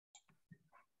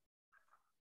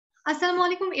Assalamu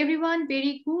alaikum everyone.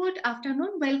 Very good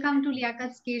afternoon. Welcome to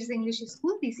Liakat Kids English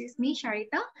School. This is me,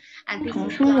 Sharita, and this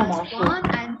is class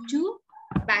 1 and 2,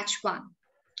 batch 1.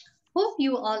 Hope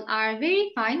you all are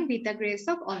very fine with the grace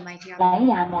of Almighty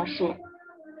Allah.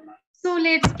 So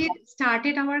let's get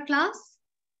started our class.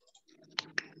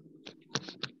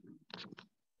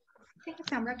 ঠিক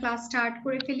আছে, আমরা class start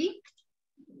করে ফেলি।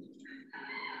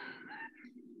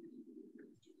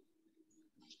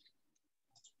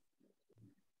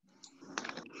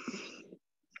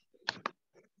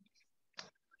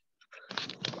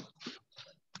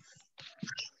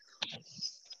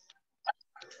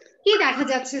 কি দেখা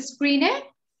যাচ্ছে স্ক্রিনে?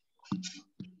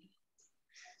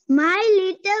 My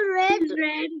little red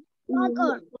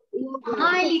wagon.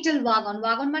 My little wagon.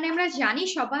 Wagon মানে আমরা জানি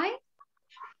সবাই।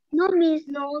 No miss.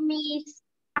 No miss.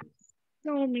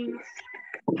 No miss.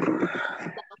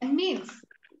 Means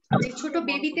যে ছোট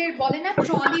বেবিদের বলে না,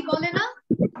 ট্রলি বলে না?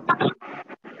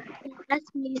 Yes,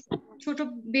 miss. ছোট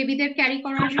বেবিদের ক্যারি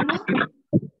করার জন্য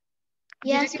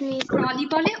Yes, miss. ট্রলি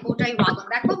বলে, ওটাই ওয়াগন।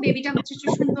 দেখো বেবিটা হচ্ছে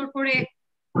সুন্দর করে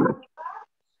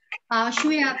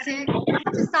শুয়ে আছে।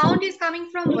 Sound is coming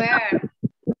from wire?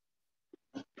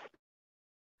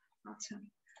 আচ্ছা,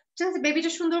 জাস্ট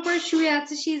বেবিটা সুন্দর করে শুয়ে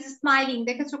আছে, শি ইজ স্মাইলিং।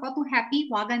 দেখেছো কত হ্যাপি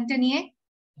ওয়াগনটা নিয়ে?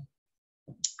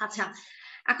 আচ্ছা,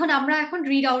 এখন আমরা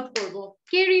রিড আউট করব।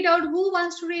 কে read out? Who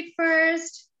wants to read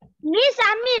first? Miss,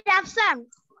 আমি Rafsan.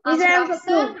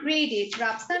 Rapsan, read it.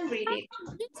 Rapsan, read it.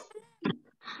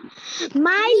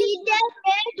 My little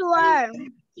red worm.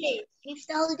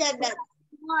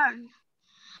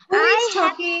 Who is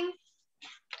talking?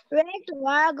 Red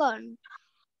wagon.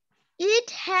 It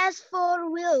has 4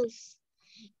 wheels.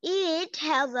 It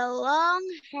has a long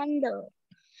handle.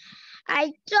 I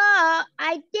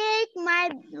take my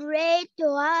red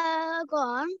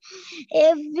wagon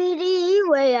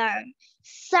everywhere.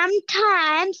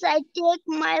 Sometimes I take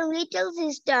my little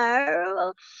sister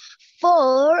for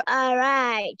a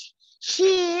ride.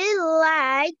 She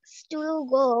likes to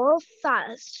go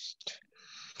fast.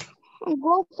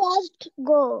 Go fast,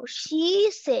 go, she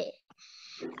says.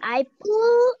 I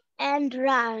pull and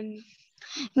run.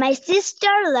 My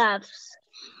sister laughs.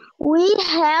 We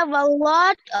have a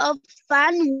lot of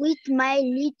fun with my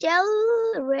little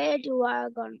red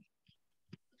wagon.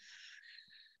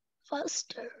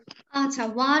 Faster. Acha,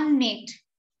 1 minute.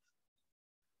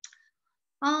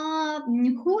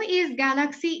 Who is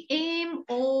Galaxy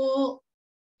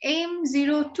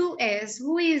M02S?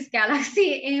 Who is Galaxy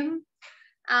M?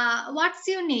 What's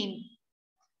your name?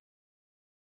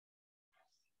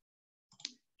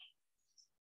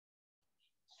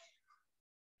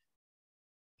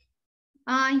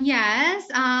 Yes,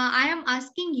 I am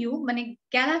asking you, মানে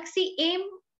Galaxy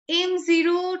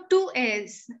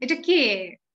M02S, এটা কে?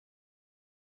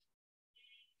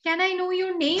 Can I know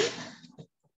your name?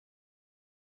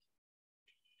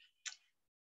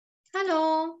 Hello.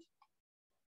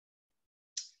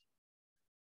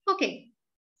 Okay.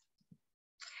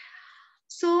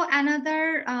 So another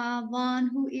one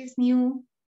who is new.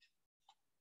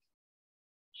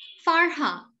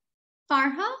 Farha.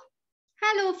 Farha?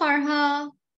 Hello, Farha.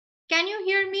 Can you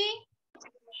hear me?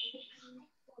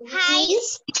 Hi.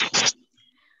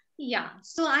 Yeah.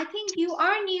 So I think you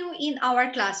are new in our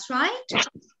class, right?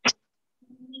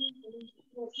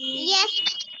 Yes.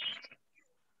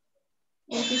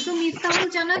 Okay. So Miftahul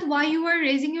Jannat, why you are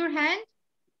raising your hand?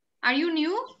 Are you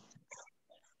new?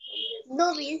 No,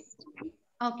 miss.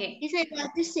 Okay. This is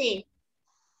what to say.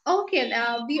 Okay,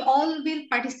 we all will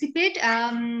participate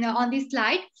on this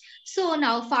slide. So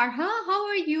now, Farha, how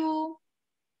are you?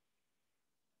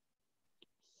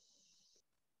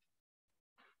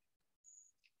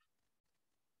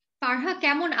 Farha,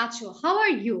 কেমন আছো? How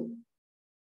are you?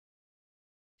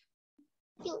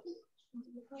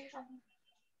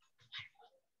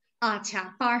 Acha,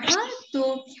 Farha, so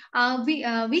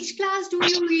which class do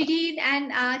you read in? And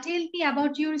tell me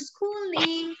about your school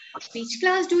name. Which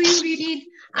class do you read in?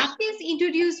 Please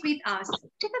introduce with us.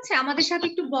 ঠিক আছে, আমাদের সাথে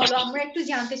একটু বলো, আমরা একটু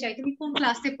জানতে চাই তুমি কোন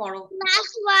ক্লাসে পড়ো? Class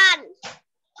 1.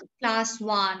 Class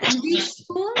 1. And which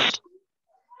school?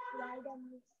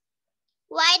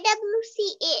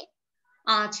 YWCA.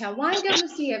 আচ্ছা,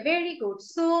 YWCA, very good.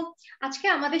 So আজকে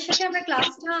আমাদের সাথে আমরা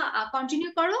ক্লাসটা কন্টিনিউ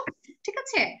করো, ঠিক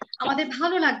আছে? আমাদের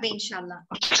ভালো লাগবে ইনশাআল্লাহ।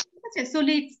 ঠিক আছে, so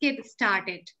let's get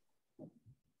started.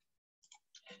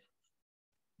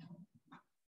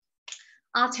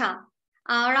 আচ্ছা,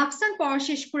 রাফসান পড়া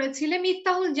শেষ করেছিলে।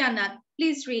 মিফতাহুল জান্নাত,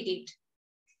 please read it.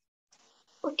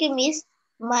 Okay, miss.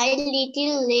 My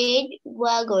little red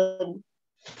wagon.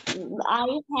 I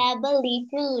have a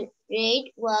little red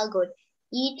wagon.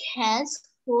 It has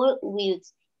 4 wheels.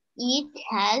 It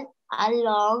has a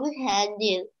long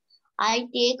handle. I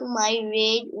take my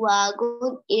red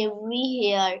wagon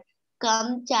everywhere.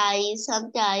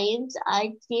 Sometimes I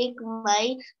take my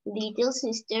little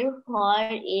sister for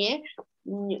a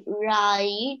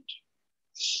ride.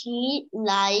 She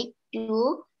likes to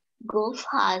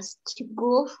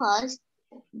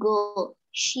go.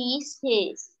 She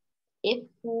says, a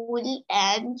fool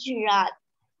and run.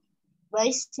 My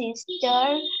sister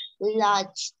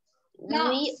laughs. We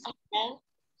Loves. have,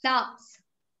 Loves.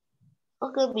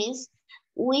 okay, miss.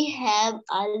 We have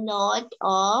a lot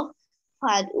of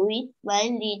fun with my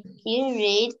little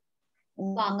red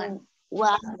Wagon.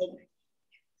 wagon.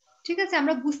 ঠিক আছে,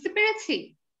 আমরা বুঝতে পেরেছি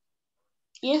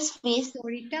Yes, miss.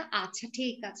 স্টোরিটা। আচ্ছা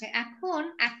ঠিক আছে, এখন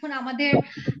এখন আমাদের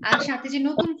সাথে যে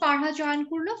নতুন ফারহা জয়েন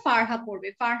করলো, ফারহা পড়বে।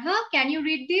 Farha, can you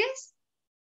read this?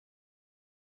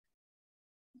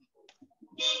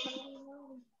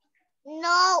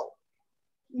 No.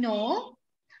 No.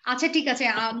 আচ্ছা ঠিক আছে,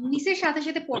 মিসের সাথে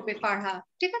সাথে পড়বে ফারহা,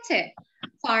 ঠিক আছে?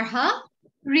 Farha,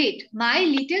 read my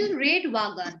little red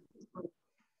wagon.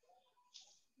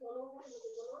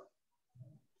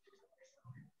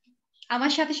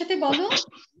 আমার সাথে সাথে বলো।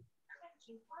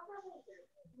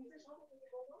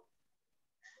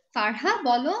 ফারহা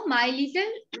বলো, my little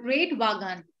red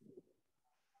wagon.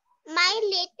 My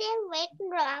little red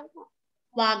wagon.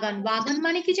 Wagon, wagon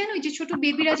মানে কি জানো? ওই যে ছোট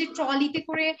বেবিরা যে ট্রলিতে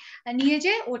করে নিয়ে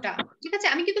যায় ওটা, ঠিক আছে?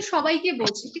 আমি কিন্তু সবাইকে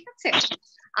বলছি, ঠিক আছে?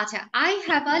 আচ্ছা, I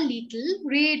have a little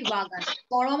red wagon.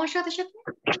 পড়ো আমার সাথে সাথে।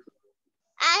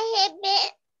 I have a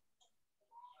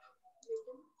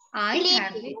I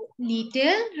have a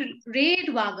little red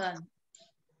wagon.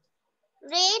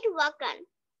 red wagon.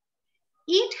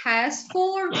 It has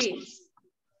 4 wheels.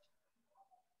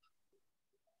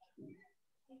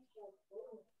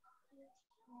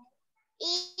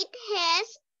 It has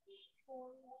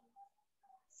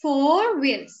 4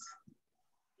 wheels.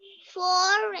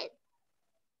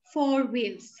 4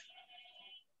 wheels.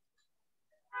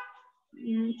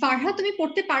 Farha, তুমি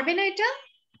পড়তে পারবে না এটা?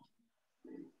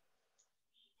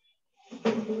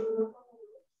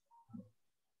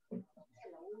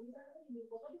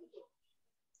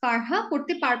 ফারহা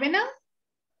পড়তে পারবে না?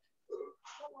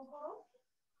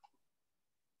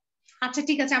 আচ্ছা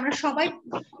ঠিক আছে, আমরা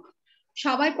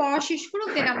সবাই পড়া শেষ করুক,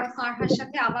 দেন আমরা ফারহার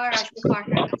সাথে আবার আসবো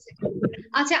ফারহার কাছে।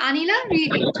 আচ্ছা আনিলা,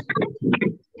 রিড ইট।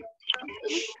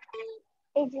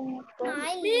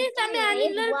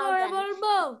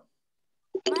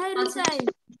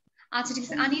 আচ্ছা ঠিক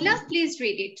আছে, আনিলা please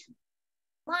read it.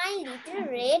 My little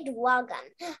red wagon.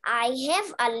 I have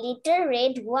a little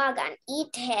red wagon.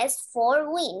 It has 4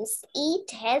 wheels. It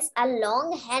has a long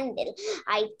handle.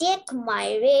 I take my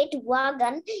red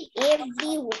wagon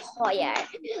everywhere.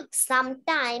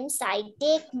 Sometimes I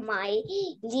take my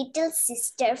little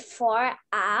sister for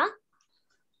a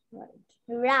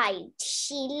ride.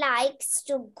 She likes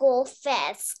to go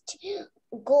fast.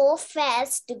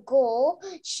 Go,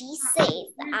 she says.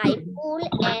 I pull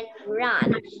and run.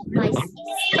 My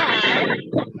sister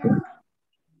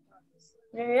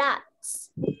runs.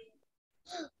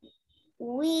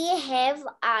 We have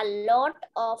a lot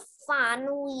of fun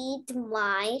with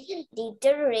my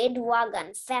little red wagon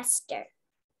faster.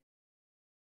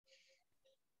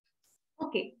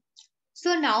 Okay, so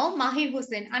now Mahir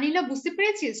Hossein. Anila, বুঝতে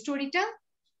পেরেছিস স্টোরিটা?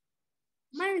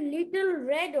 My little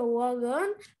red wagon.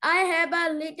 I have a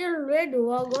little red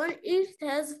wagon. It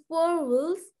has 4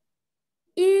 wheels.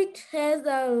 It has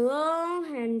a long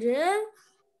handle.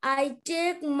 I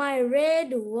take my red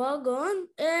wagon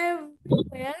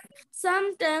everywhere.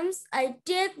 Sometimes I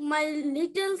take my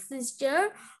little sister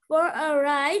for a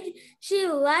ride. She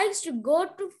likes to go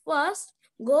fast.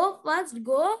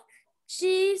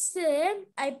 She said,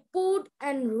 I put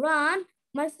and run.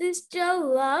 My sister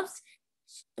loves.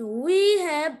 We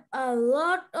have a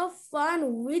lot of fun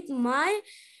with my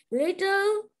little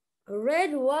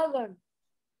red wagon.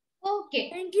 Okay.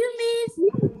 Thank you, Miss.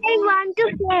 I want to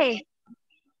say.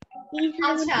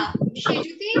 আচ্ছা,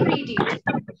 Sejuti read it.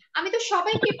 আমি তো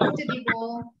সবাইকে পড়তে দিব।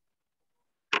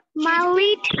 My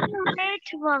little red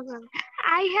wagon.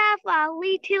 I have a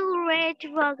little red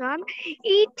wagon.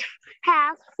 It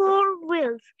has 4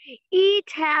 wheels. It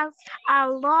has a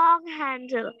long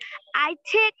handle. I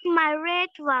take my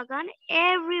red wagon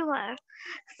everywhere.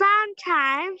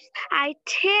 Sometimes I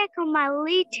take my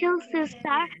little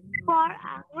sister for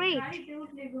a ride.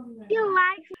 She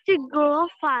likes to go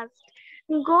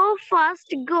fast.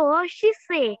 Go, she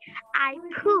say. I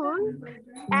pull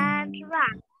and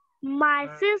run. My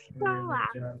sister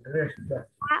laughs.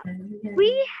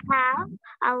 We have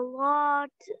a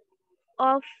lot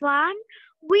of fun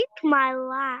with my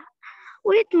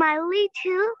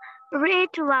little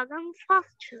red wagon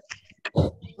faster.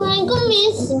 Thank you,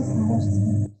 Miss.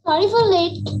 Sorry for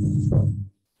late.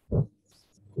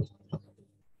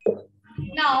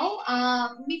 Now,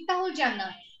 Miftahul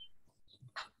Jannah.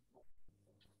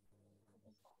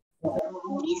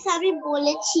 Miss আমি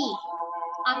বলেছি।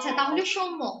 আচ্ছা তাহলে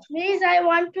Soumya. Miss, I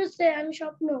want to say I'm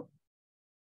স্বপ্ন।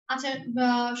 আচ্ছা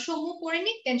সৌম্য পড়ে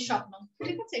নিক দেন স্বপ্ন।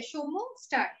 ঠিক আছে Soumya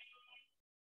start.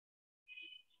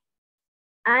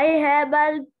 I have a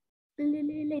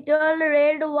little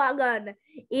red wagon.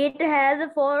 It has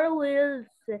 4 wheels.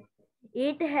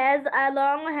 It has a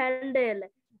long handle.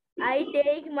 I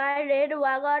take my red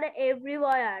wagon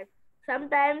everywhere.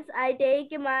 Sometimes I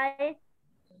take my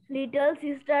little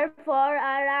sister for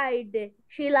a ride.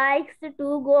 She likes to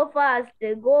go fast.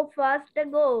 Go fast,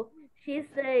 go, she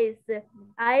says.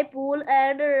 I pull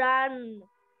and run.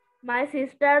 My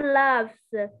sister laughs.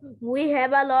 We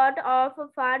have a lot of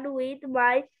fun with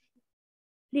my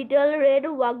little red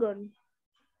wagon.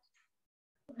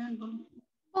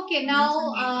 Okay, now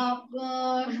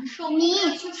Soumya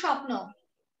কিছু স্বপ্ন।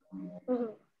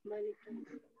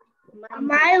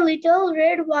 My little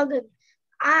red wagon.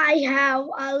 I have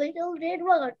a little red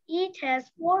wagon. It has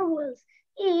 4 wheels.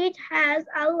 It has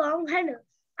a long handle.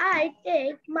 I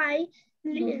take my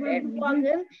red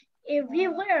wagon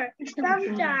everywhere.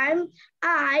 Sometimes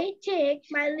I take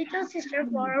my little sister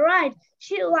for a ride.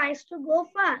 She likes to go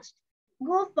fast.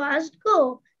 Go fast, go,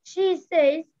 she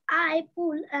says. I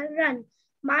pull and run.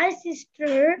 My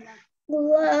sister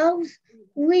loves.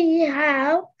 We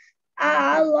have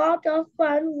a lot of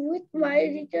fun with my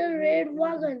little red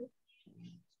wagon.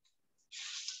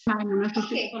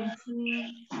 Okay.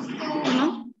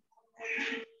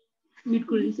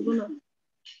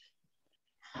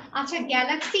 আচ্ছা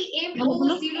Galaxy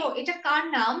M0 এটা কার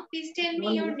নাম? Please tell me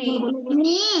your name.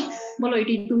 Miss বলো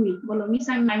এটি তুমি বলো। Miss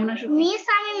আমি মাইমুনা Shafiq. Miss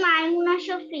আমি মাইমুনা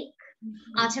শফিক।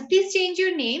 আচ্ছা প্লিজ চেঞ্জ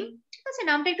ইওর নেম। ঠিক আছে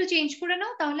নামটা একটু চেঞ্জ করে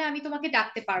নাও তাহলে আমি তোমাকে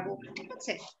ডাকতে পারবো। ঠিক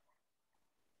আছে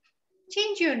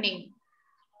চেঞ্জ ইওর নেম।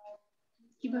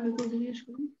 কিভাবে করবে জিজ্ঞেস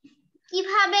করুন।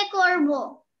 কিভাবে করব?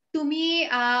 তুমি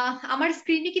আমার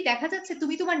স্ক্রিনে কি দেখা যাচ্ছে?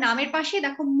 তুমি তোমার নামের পাশে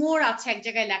দেখো মোর আছে এক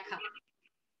জায়গায় লেখা।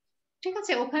 ঠিক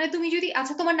আছে ওখানে তুমি যদি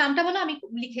আচ্ছা তোমার নামটা বলো আমি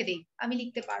লিখে দেই আমি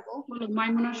লিখতে পারবো। বলো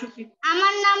মাইমুনা শফিক।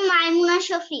 আমার নাম মাইমুনা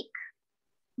শফিক।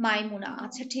 মাইমুনা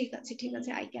আচ্ছা ঠিক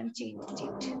আছে আই ক্যান চেঞ্জ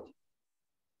ইট।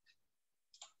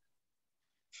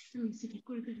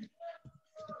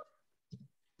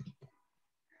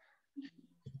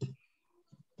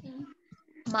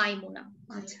 মাইমুনা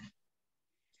আচ্ছা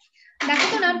দেখো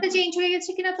তো নামটা চেঞ্জ হয়ে গেছে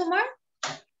কিনা তোমার?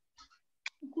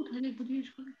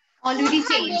 Already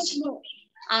change.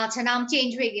 আচ্ছা নাম চেঞ্জ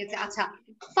হয়ে গেছে। আচ্ছা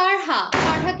ফারহা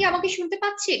কি আমাকে শুনতে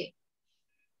পাচ্ছে?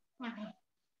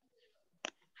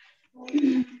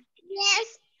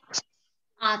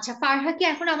 আচ্ছা ফারহা কি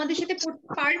এখন আমাদের সাথে পড়তে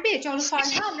পারবে? চলো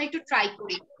ফারহা আমরা একটু ট্রাই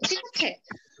করি। ঠিক আছে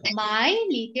মাই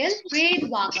লিটল রেড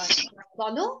ওয়াগন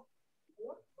বলো।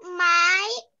 My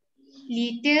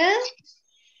little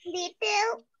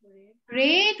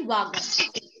red wagon.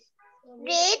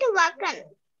 Red wagon.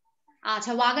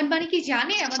 আচ্ছা ওয়াগন মানে কি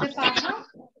জানে আমাদের ফারহা?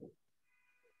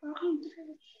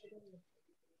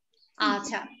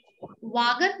 আচ্ছা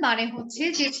ওয়াগন মানে হচ্ছে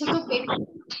যে ছোট বেবি।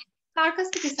 কার কাছ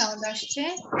থেকে সাউন্ড আসছে?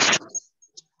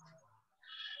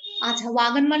 আচ্ছা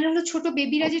ওয়াগন মানে হলো ছোট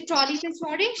বেবিরা যে ট্রলিতে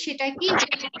চড়ে সেটা কি?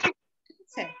 ঠিক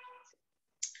আছে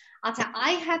আচ্ছা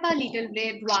I have a little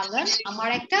red wagon আমার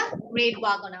একটা রেড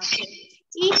ওয়াগন আছে।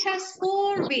 ইট হ্যাজ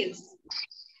 4 wheels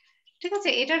ঠিক আছে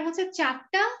এটার হচ্ছে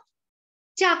 4টা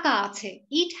চাকা আছে।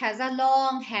 It has a long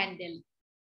handle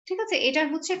ঠিক আছে এটার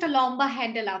হচ্ছে একটা লম্বা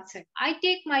হ্যান্ডেল আছে। I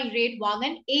take my red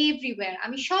wagon everywhere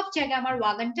আমি সব জায়গায় আমার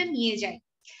ওয়াগনটা নিয়ে যাই।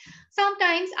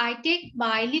 Sometimes I take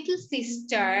my little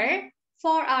sister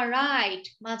for a ride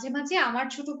মাঝে মাঝে আমার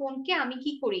ছোট বোনকে আমি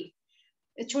কি করি?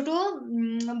 ছোট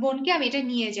বোনকে আমি এটা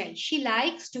নিয়ে যাই। She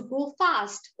likes to go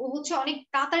fast ও হচ্ছে অনেক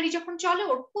তাড়াতাড়ি যখন চলে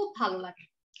ওর খুব ভালো লাগে।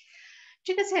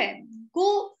 ঠিক আছে গো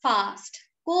ফাস্ট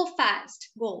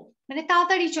গো মানে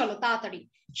তাড়াতাড়ি চলো তাড়াতাড়ি।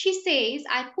 She says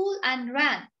I pool and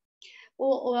run ও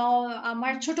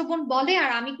আমার ছোট বোন বলে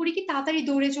আর আমি করি কি তাড়াতাড়ি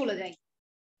দৌড়ে চলে যাই।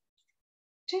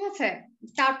 ঠিক আছে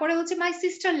তারপরে হচ্ছে মাই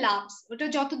সিস্টার লাভস ওটা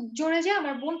যত জোরে যায়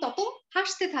আমার বোন তত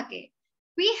হাসতে থাকে।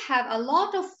 We have a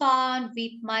lot of fun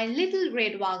with my little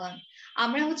red wagon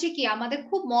আমরা হচ্ছে কি আমাদের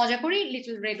খুব মজা করি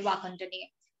লিটল রেড ওয়াগনটা নিয়ে।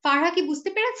 ফারহা কি বুঝতে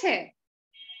পেরেছে?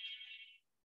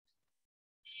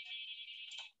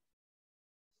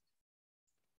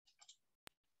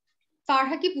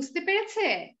 ফারহা কি বুঝতে পেরেছে?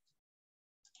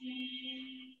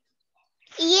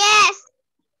 ইয়েস।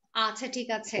 আচ্ছা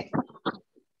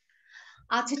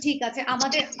ঠিক আছে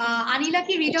আমাদের আনিলা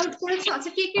কি রিড আউট করেছো?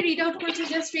 আচ্ছা কে রিড আউট করেছো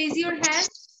জাস্ট রেজ ইওর হ্যান্ড।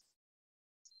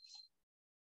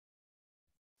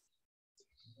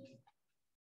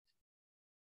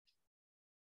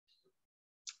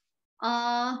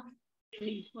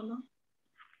 বলো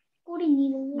পড়িনি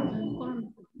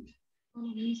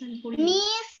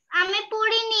মিস আমি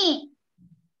পড়িনি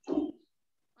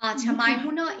আচ্ছা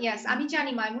মাইমুনা ইয়েস আমি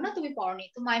জানি মাইমুনা তুমি পড়নি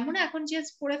তো মাইমুনা এখন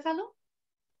জাস্ট পড়ে ফেলো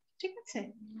ঠিক আছে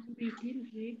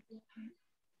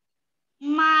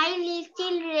My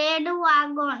little red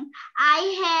wagon. I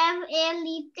have a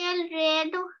little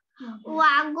red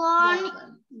wagon.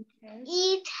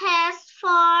 It has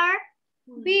four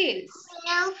wheels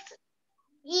wheels.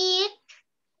 It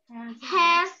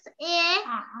has a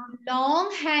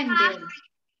long handle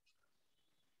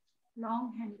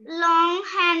long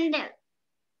handle.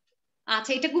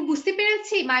 আচ্ছা এটা খুব বুঝতে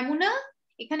পেরেছি মাইমুনা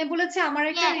এখানে বলেছে আমার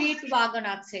একটা Yes. রেড ওয়াগন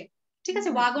আছে ঠিক আছে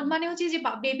ওয়াগন মানে হচ্ছে যে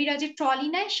বেবিরা যে ট্রলি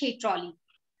নেয় সেই ট্রলি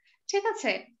ঠিক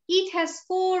আছে ইট হ্যাজ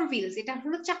ফোর হুইলস এটা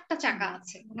হলো চারটা চাকা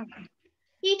আছে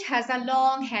it has a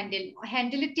long handle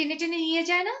হ্যান্ডেলে টেনে টেনে নিয়ে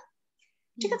যায় না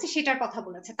ঠিক আছে সেটার কথা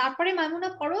বলেছে তারপরে মাইমুনা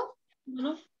পড়ো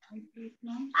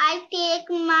I take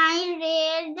my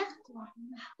red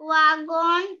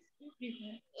wagon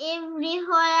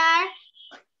everywhere.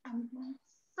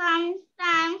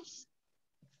 Sometimes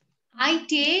I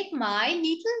take my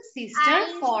little sister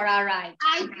for a ride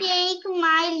I take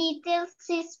my little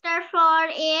sister for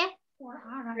a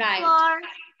ride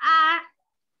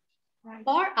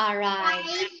for a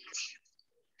ride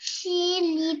She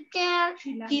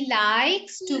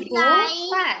likes to go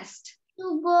fast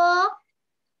to go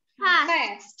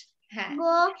fast. হ্যাঁ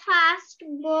Go fast.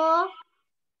 Go.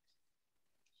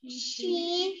 She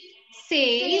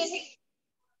says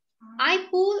I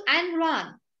pull and run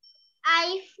I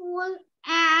pull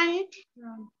and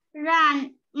run.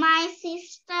 My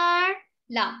sister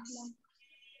laughs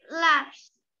laughs.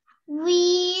 We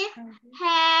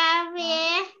have a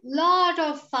lot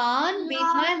of fun with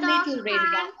my lot of little red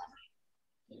fun. wagon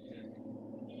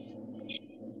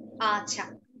আচ্ছা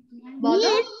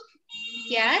বলো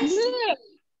yes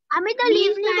আমি তো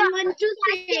leave নিব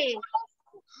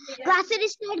ক্লাসের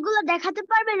slide গুলো দেখাতে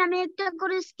পারবেন আমি একটা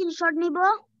করে স্ক্রিনশট নিব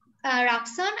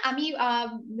রাফসান আমি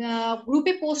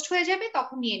গ্রুপে পোস্ট হয়ে যাবে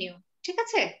তখন নিয়ে নিও ঠিক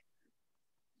আছে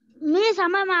মিস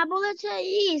আমার মা বলেছে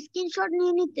এই স্ক্রিনশট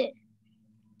নিয়ে নিতে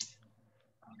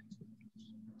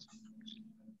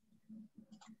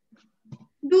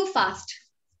ডু ফাস্ট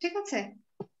ঠিক আছে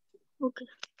ওকে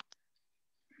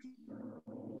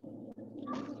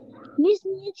মিস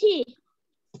নিয়েছি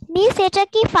মিস এটা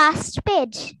কি ফার্স্ট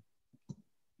পেজ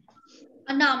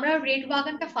না আমরা রেড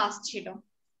ওয়াগনটা ফার্স্ট ছিল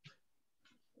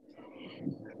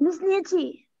মিস নিয়েছি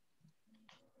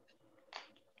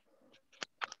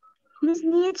মিস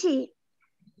নিয়েছি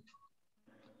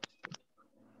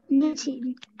নিয়েছি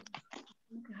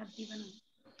হাত দিবা না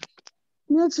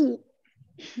নিয়েছি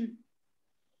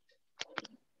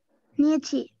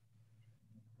নিয়েছি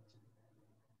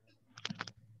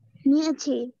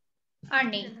নিয়েছি আর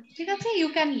নেই ঠিক আছে you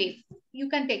can live you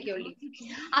can take your leave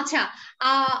আচ্ছা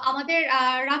আমাদের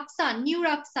রাফসান নিউ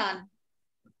রাফসান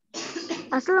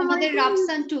আসসালামু আমাদের আলাইকুম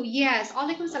রাফসান টু ইয়েস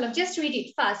ওয়ালাইকুম সালাম জাস্ট রিড ইট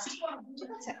ফার্স্ট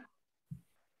ঠিক আছে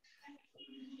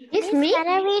Miss, can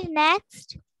I read next?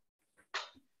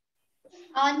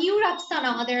 New Rafsan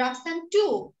আমাদের Rafsan two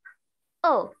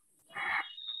Oh,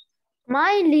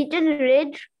 my little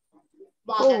red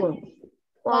wagon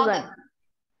wagon.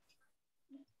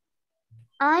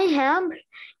 I have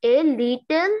a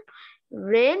little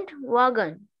red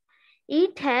wagon.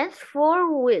 It has four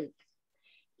wheels.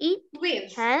 It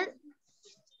wheels has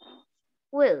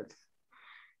wheels.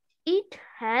 It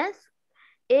has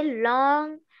a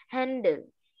long handle.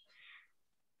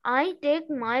 I take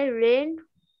my red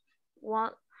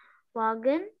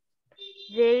wagon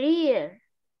very here.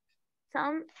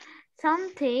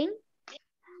 Something.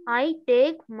 I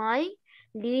take my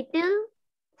little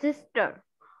sister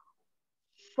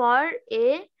for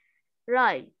a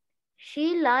ride.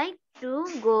 She likes to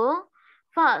go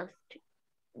fast.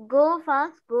 Go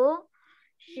fast, go,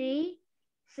 she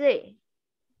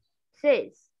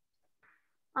says.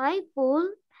 I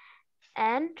pull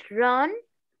and run.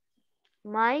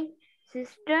 My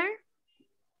sister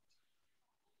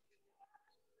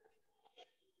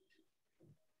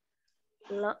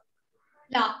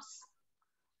loves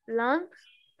loves.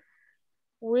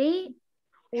 We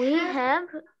have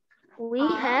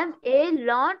a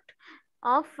lot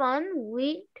of fun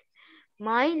with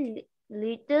my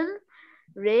little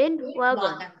red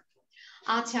wagon.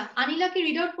 আচ্ছা আনিলা কি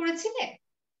read out করেছিলে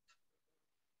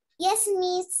Yes,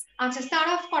 miss. আচ্ছা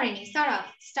সারাফ করেনি Saraf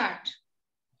start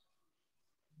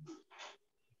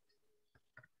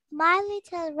My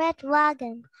little red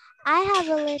wagon. I have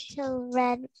a little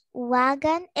red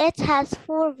wagon. It has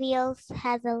 4 wheels,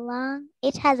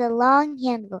 it has a long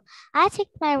handle. I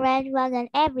take my red wagon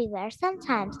everywhere.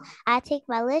 Sometimes I take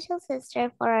my little sister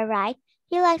for a ride.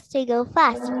 He likes to go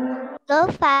fast. Go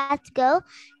fast, go.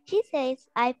 She says,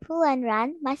 I pull and run.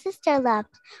 My sister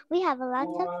laughs. We have a lot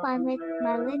of fun with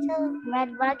my little red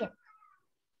wagon.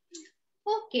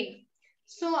 Okay.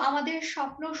 So আমাদের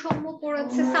স্বপ্ন সম্য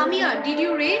পড়েছে Samia, did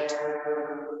you read?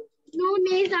 No,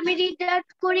 miss, আমি read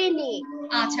করিনি।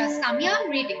 আচ্ছা, Samia,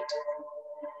 read it.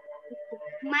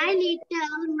 My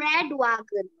little red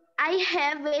wagon. I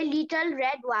have a little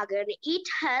red wagon. It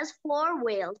has 4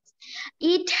 wheels.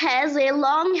 It has a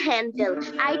long handle.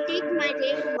 I take my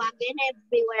red wagon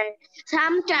everywhere.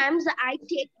 Sometimes I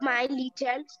take my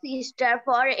little sister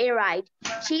for a ride.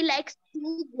 She likes to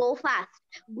go fast.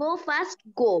 Go fast,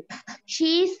 go.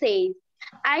 She says,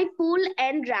 I pull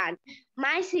and run.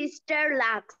 My sister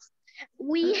laughs.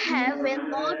 We have a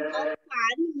lot of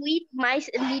fun with my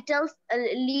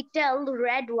little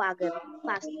red wagon.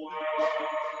 Fast.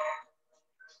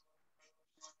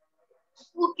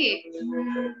 Okay.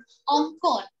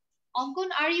 অঙ্কন, অঙ্কন,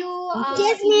 are you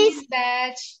Yes, in miss. this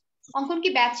batch? অঙ্কন কি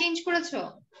batch change করেছো?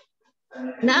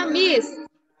 না miss,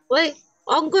 ওই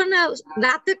অঙ্কন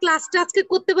রাতে ক্লাসটা আজকে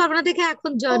করতে পারবে না দেখে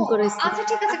এখন জয়েন করেছি। আচ্ছা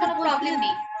ঠিক আছে, কোনো প্রবলেম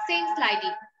নেই, সেম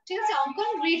স্লাইডিং। ঠিক আছে অঙ্কন,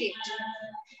 read it.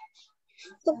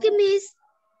 Okay, miss.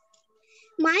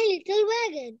 My little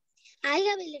wagon. I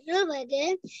have a little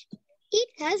wagon. It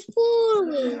has 4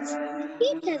 wheels.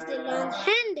 It has a long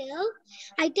handle.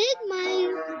 I take my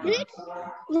red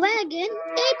wagon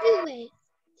everywhere.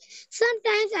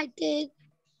 Sometimes I take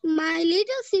my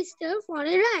little sister for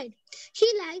a ride. She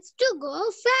likes to go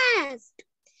fast.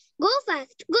 Go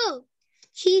fast, go.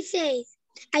 She says,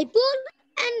 I pull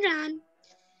and run.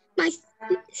 My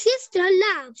sister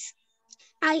laughs.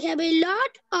 I have a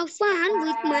lot of fun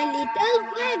with my little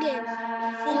wagon.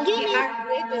 Okay,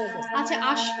 আচ্ছা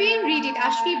Ashfin, read it.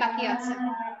 আশফি বাকি আছে।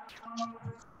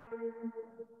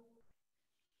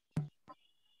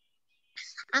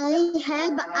 I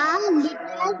have a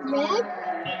little red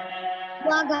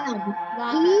wagon.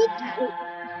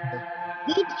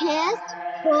 It has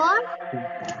 4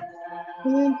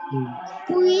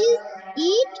 wheels.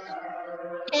 It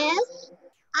has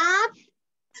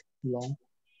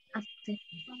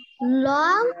a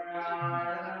long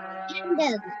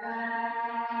handle.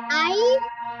 I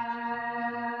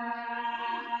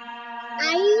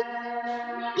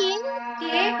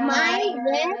take my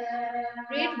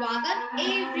red wagon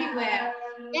everywhere.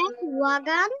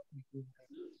 wagon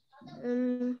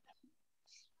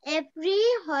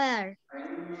everywhere.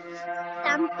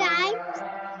 Sometimes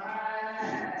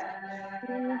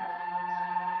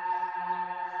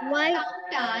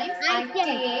I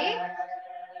take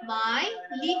my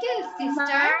little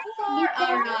sister for a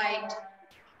ride.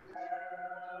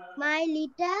 My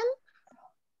little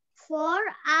for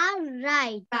a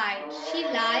ride. Right. She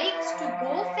likes to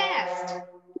go fast.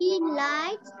 He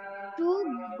likes to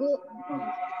go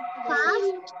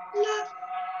fast.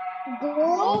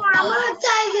 Go fast.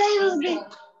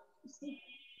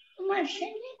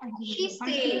 She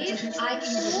says, I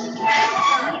pull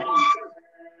and run.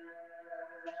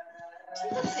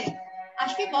 ঠিক আছে,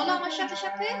 আশফি বলো আমার সাথে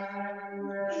সাথে।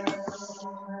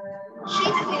 She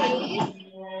says,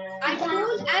 I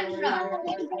pull and run.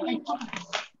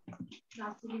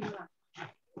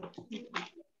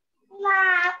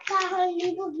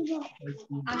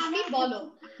 আশফি বলো,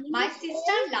 my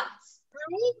sister laughs.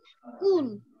 I pull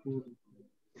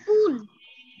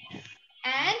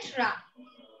And run.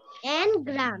 and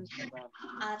run.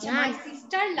 আচ্ছা, my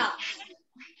sister laughs.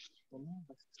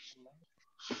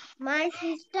 My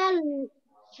sister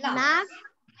laughs.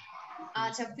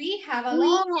 আচ্ছা, we have a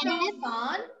lot of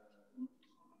fun.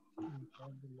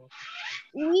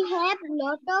 We have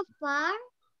lot of fun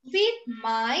with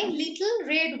my little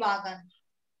red wagon.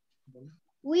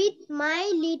 with my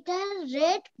little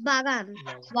red wagon.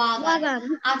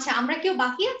 আচ্ছা, আমরা কেউ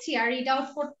বাকি আছি আর read out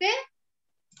করতে?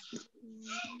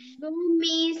 No,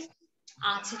 miss.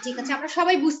 আচ্ছা ঠিক আছে, আমরা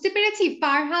সবাই বুঝতে পেরেছি?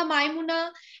 ফারহা, মাইমুনা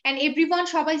and everyone,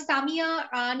 সবাই, সামিয়া,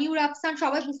 নিউর আফসান,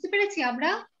 সবাই বুঝতে পেরেছি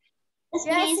আমরা?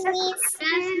 Yes, miss.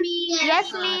 Yes,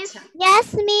 miss. Yes,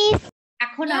 miss.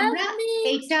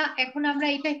 এখন আমরা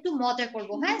এটা একটু মজা করব,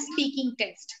 হ্যাঁ, স্পিকিং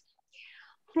টেস্ট।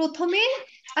 প্রথমে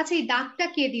আচ্ছা এই দাগটা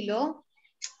কে দিল?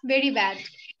 Very bad.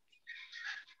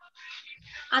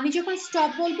 আমি যখন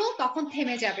স্টপ বলবো তখন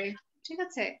থেমে যাবে, ঠিক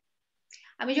আছে?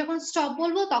 আমি যখন স্টপ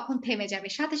বলবো তখন থেমে যাবে,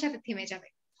 সাথে সাথে থেমে যাবে।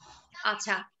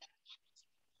 আচ্ছা,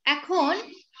 এখন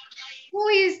who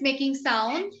is making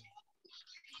sound?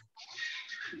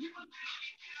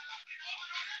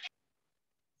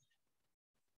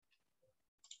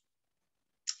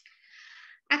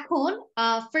 এখন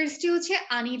ফার্স্টে হচ্ছে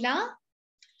আনিলা,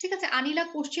 ঠিক আছে, আনিলা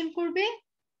কোশ্চেন করবে।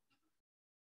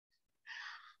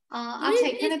 আচ্ছা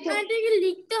এখানে তো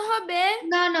লিখতে হবে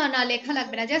না না না, লেখা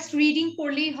লাগবে না, জাস্ট রিডিং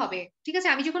করলেই হবে, ঠিক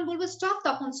আছে। আমি যখন বলবো স্টপ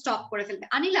তখন স্টপ করে ফেলবে।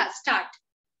 আনিলা স্টার্ট,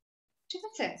 ঠিক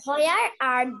আছে। Where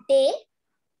are they?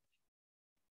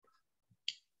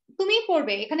 তুমি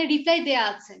পড়বে, এখানে রিপ্লাই দেয়া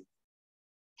আছে।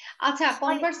 আচ্ছা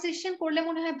কনভারসেশন করলে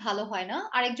মনে হয় ভালো হয় না,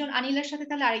 আরেকজন আনিলার সাথে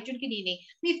তাহলে আরেকজনকে নিয়ে নেই,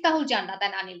 মিফতাহুল জান্নাত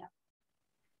দেন আনিলা।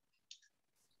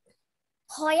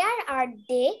 Where are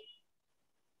they?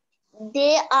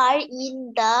 They are in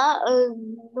the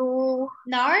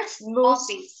nurse nurse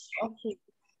office. office.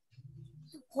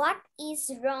 What is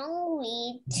wrong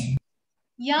with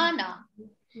Iyana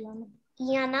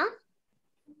Yana?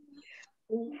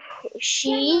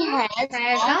 She has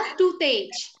has a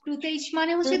টুথএচ। টুথএচ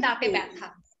মানে হচ্ছে দাঁতে ব্যথা,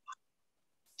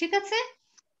 ঠিক আছে।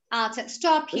 আচ্ছা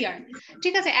স্টপ হিয়ার,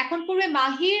 ঠিক আছে। এখন পড়বে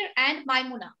মাহির and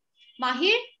Maimuna.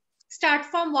 Mahir start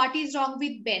from what is wrong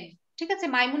with Ben, ঠিক আছে।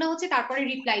 মাইমুনা হচ্ছে তারপরে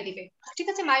রিপ্লাই দিবে, ঠিক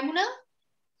আছে। মাইমুনা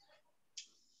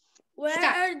Where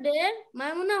are they?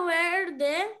 Maimuna, where are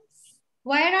they?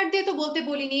 Wire আর দে তো বলতে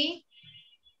বলিনি,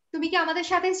 তুমি কি আমাদের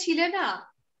সাথে ছিলে না?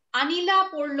 আনিলা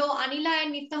পড়লো, আনিলা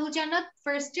এন্ড মিফতাহুল জান্নাত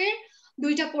ফার্স্টে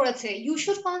দুইটা পড়েছে। ইউ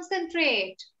শুড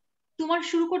কনসেন্ট্রেট, তোমার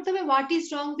শুরু করতে হবে what is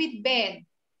wrong with Ben.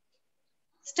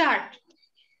 Start.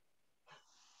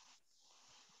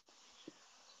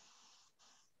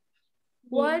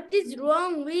 What is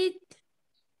wrong with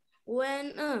when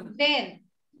Ben?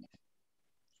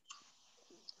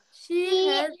 she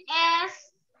has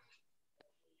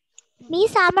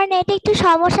miss আমার নেটে একটু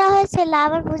সমস্যা হয়েছিল,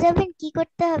 আবার বুঝাবেন কি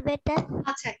করতে হবে এটা?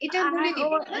 আচ্ছা এটা বলে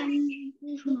দিব।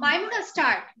 মাইমুনা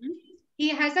start. He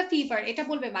has a fever, এটা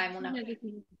বলবে মাইমুনা।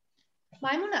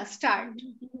 মাইমুনা start.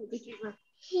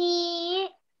 He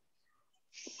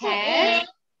has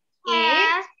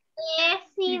a a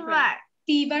fever.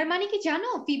 Fever মানে কি জানো?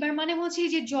 ফিভার মানে হচ্ছে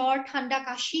যে জ্বর, ঠান্ডা,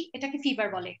 কাশি, এটাকে ফিভার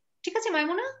বলে, ঠিক আছে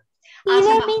মাইমুনা।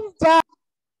 আচ্ছা Fever means জ্বর।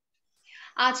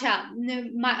 আচ্ছা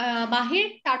মাহির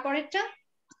তারপরেরটা।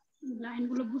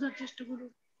 লাইনগুলো বোঝার চেষ্টা করো।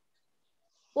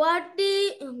 what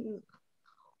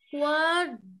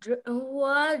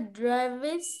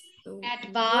drives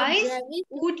advice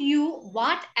would you,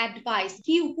 what advice,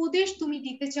 কি উপদেশ তুমি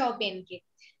দিতে চাও বেনকে,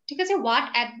 ঠিক আছে। What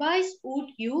advice would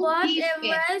you what give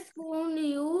Ben? advice would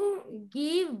you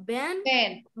give Ben?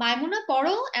 Ben. মাইমুনা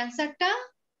পড়ো অ্যানসারটা,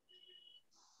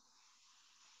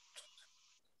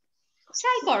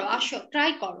 ট্রাই করো, আসো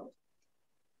ট্রাই করো।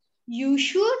 You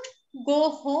should go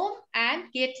home and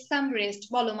get some rest,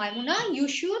 বলো মাইমুনা। ইউ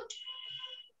শুড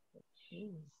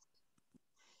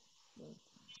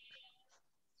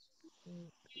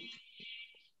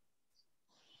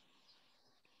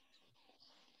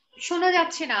শোনা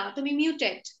যাচ্ছে না, তুমি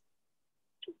মিউটেড।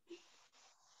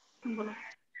 বলো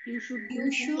you should You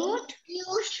should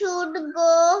You should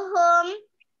go home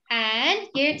and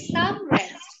get some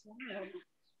rest.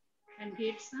 and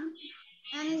get some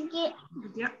and get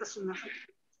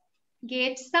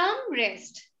Get some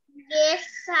rest.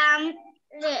 some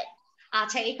rest.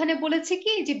 আচ্ছা এখানে বলেছে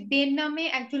কি যে বেন নামে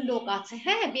একজন লোক আছে,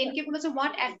 হ্যাঁ। বেনকে বলেছে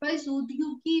what advice would you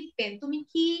give Ben, তুমি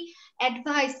কি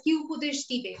অ্যাডভাইস, কি উপদেশ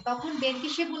দিবে? তখন বেনকে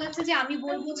সে বলেছে যে আমি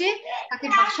বলবো যে তাকে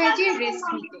বাসায় যেয়ে রেস্ট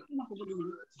নিতে,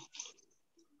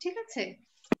 ঠিক আছে।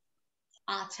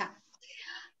 আচ্ছা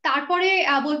তারপরে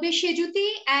বলবে সেজুতি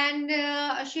এন্ড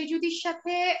সেজুতির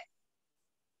সাথে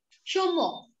Soumya.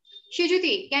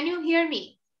 Sejuti can you hear me?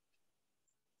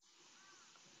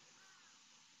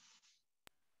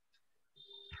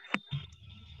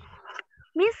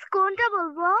 Miss কোনটা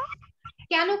বলবো?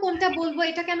 কেন কোনটা বলবো,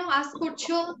 এটা কেন আস্ক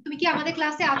করছো? তুমি কি আমাদের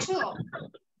ক্লাসে আছো?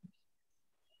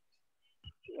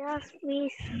 Yes,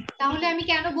 miss. তাহলে আমি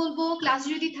কেন বলবো ক্লাস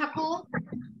যদি থাকো?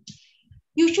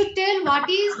 You should tell what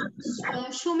is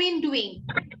Sumin doing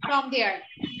from there.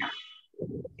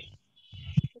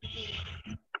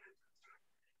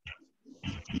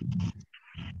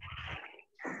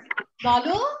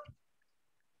 বলো।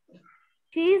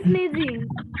 She is sneezing.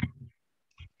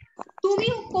 তুমি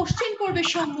কোশ্চেন করবে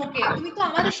সৌম্যকে, তুমি তো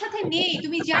আমাদের সাথে নেই,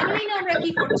 তুমি জানোই না আমরা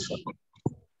কি করছি।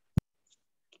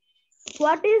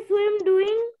 What is Swim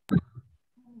doing?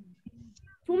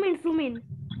 Sumin.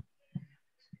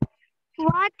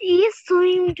 What is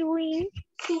Swim doing?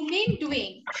 Sumin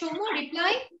doing. Soumya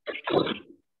reply.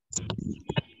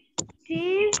 She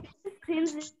is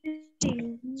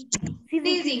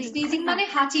sneezing মানে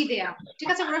হাঁচি দেয়া, ঠিক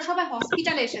আছে। ওরা সবাই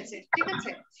হসপিটালে এসেছে, ঠিক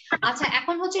আছে। আচ্ছা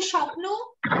এখন হচ্ছে স্বপ্ন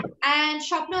and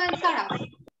Saraf.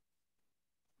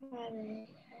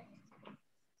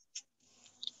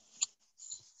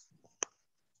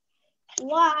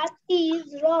 What is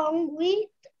wrong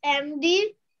with MD?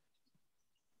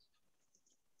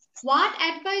 What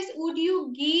advice would you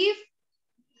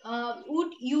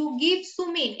give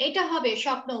Sumin? এটা হবে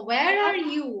স্বপ্ন। Where are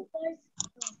you?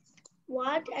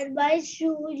 What advice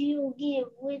should you give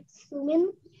with Sumin?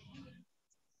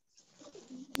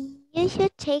 You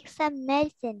should take some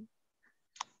medicine.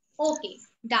 Okay,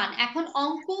 done. এখন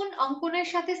অঙ্কনের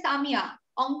সাথে সামিয়া।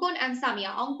 অঙ্কন and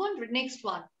সামিয়া। অঙ্কন, next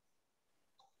one.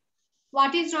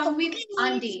 What is wrong with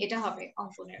Andy? এটা হবে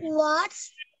অঙ্কনের।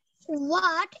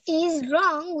 What is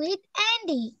wrong with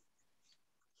Andy?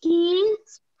 He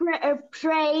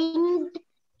sprained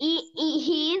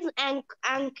his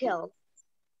ankle.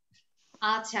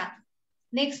 আচ্ছা,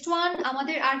 next one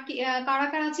আমাদের আর কারা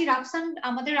কারা আছে? রাফসান,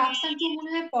 আমাদের রাফসান টু মনে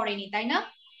হয় পড়েনি, তাই না?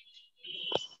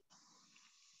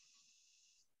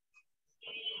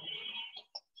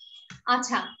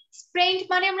 আচ্ছা, স্প্রেন্ট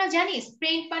মানে আমরা জানি,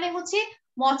 স্প্রেন্ট মানে হচ্ছে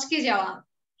মচকে যাওয়া,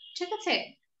 ঠিক আছে?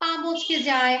 পা মচকে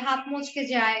যায়, হাত মচকে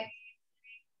যায়,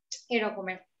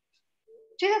 এরকমের,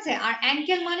 ঠিক আছে? আর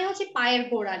অ্যাঙ্কেল মানে হচ্ছে পায়ের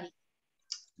গোড়ালি,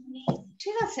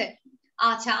 ঠিক আছে?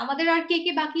 আচ্ছা, আমাদের আর কে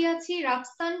কে বাকি আছে?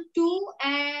 Rafsan two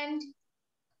and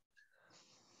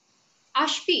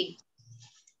Ashfi.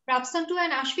 Rafsan two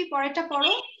and আশফি, পরেরটা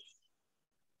পড়ো।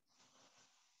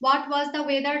 What was the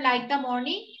weather like the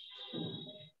morning?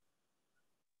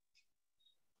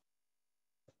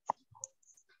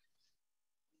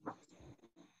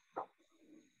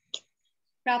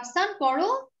 Rafsan পড়ো।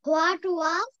 What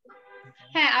was?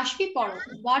 হ্যাঁ, আশফি পড়ো।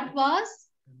 What was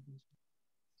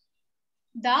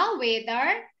the weather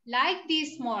like this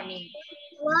morning?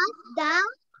 What the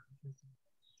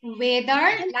Weather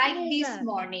like this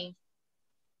morning.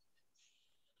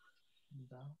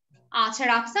 আচ্ছা,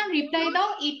 রাফসান রিপ্লাই দাও।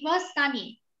 It was sunny.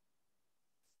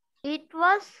 It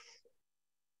was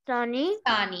sunny.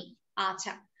 Sunny.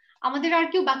 আচ্ছা, আমাদের আর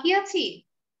কেউ বাকি আছে?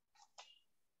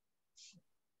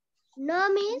 No,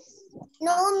 miss.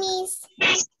 No, miss.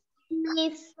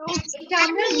 Miss. এটা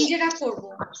আমরা নিজেরা করব,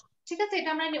 ঠিক আছে?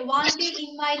 এটা আমরা one day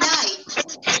in my life,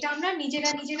 এটা আমরা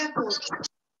নিজেরা করব।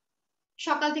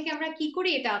 সকাল থেকে আমরা কি করি?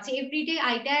 এটা আছে এভরিডে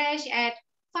I dash at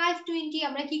 5:20,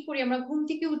 আমরা কি করি? আমরা ঘুম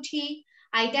থেকে উঠি,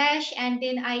 I dash and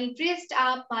then I dressed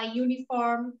up my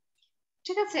uniform,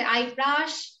 ঠিক আছে? I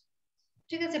brush,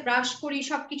 ঠিক আছে? ব্রাশ করি,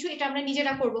 সবকিছু এটা আমরা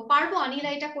নিজেরা করব। পারবো আনিলা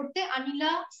এটা করতে?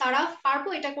 আনিলা, সারাফ, পারবো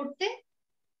এটা করতে?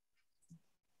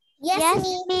 Yes,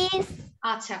 miss.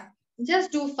 আচ্ছা, জাস্ট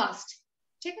ডু ফাস্ট,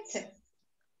 ঠিক আছে?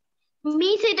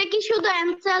 মিস, এটা কি শুধু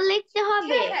অ্যানসার লিখতে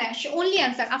হবে? হ্যাঁ, only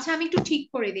answer. আচ্ছা, আমি একটু ঠিক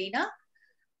করে দেই না,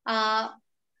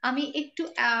 আমি একটু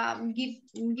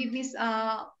give me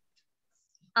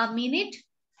a minute,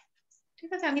 ঠিক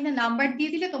আছে? আমি না নাম্বার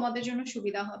দিয়ে দিলে তোমাদের জন্য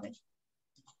সুবিধা হবে।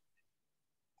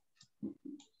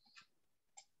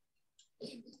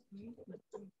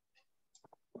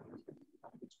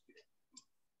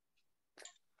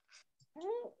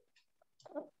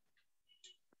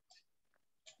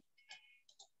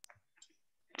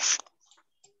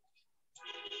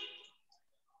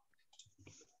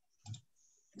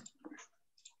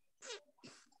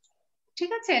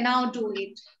 ঠিক আছে, নাও do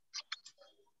it.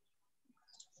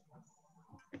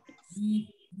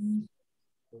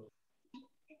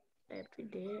 Every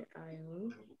day I will.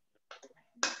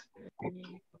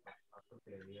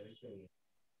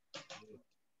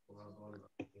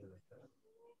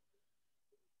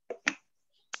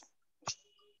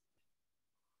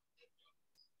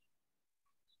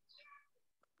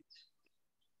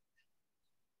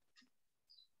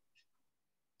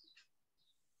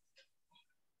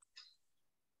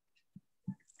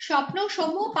 স্বপ্ন,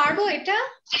 সৌম্য, পারবো এটা?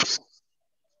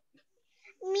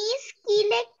 মিস, কি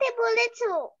লিখতে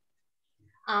বলেছো?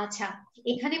 আচ্ছা,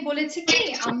 এখানে বলেছে কি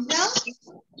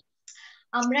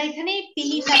আমরা এখানে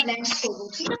fill in the blanks করব,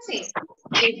 ঠিক আছে?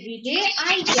 এভরিডে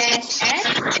I dash at,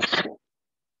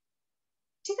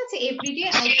 ঠিক আছে? Everyday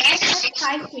I dash at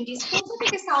 5:20। কোথা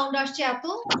থেকে সাউন্ড আসছে এত?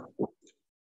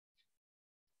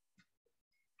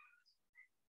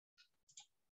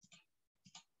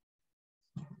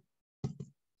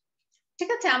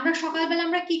 ঠিক আছে, আমরা সকালবেলা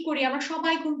আমরা কি করি? আমরা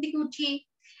সবাই ঘুম থেকে উঠি,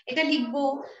 এটা লিখবো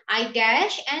I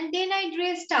dash and then I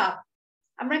dressed up।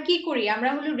 আমরা কি করি? আমরা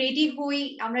হলো রেডি হই,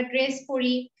 আমরা ড্রেস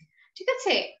পরি, ঠিক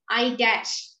আছে? I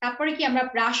dash, তারপরে কি? আমরা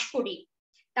ব্রাশ করি,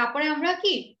 তারপরে আমরা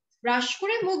কি? ব্রাশ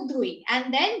করে মুখ ধুই, and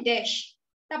then dash,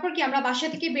 তারপর কি? আমরা বাসা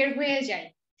থেকে বের হয়ে যাই,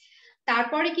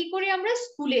 তারপরে কি করি? আমরা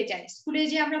স্কুলে যাই, স্কুলে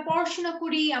যেয়ে আমরা পড়াশোনা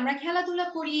করি, আমরা খেলাধুলা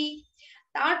করি,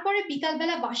 তারপরে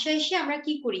বিকালবেলা বাসায় এসে আমরা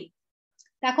কি করি?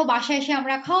 দেখো, বাসায় এসে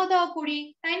আমরা খাওয়া দাওয়া করি,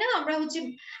 তাই না? আমরা হচ্ছে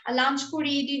লাঞ্চ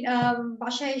করি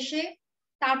বাসায় এসে,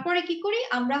 তারপরে কি করি?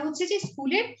 আমরা হচ্ছে যে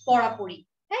স্কুলের পড়া পড়ি।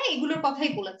 হ্যাঁ, এগুলোর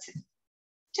কথাই বলেছে,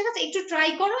 ঠিক আছে? একটু ট্রাই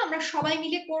করো, আমরা সবাই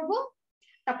মিলে করব,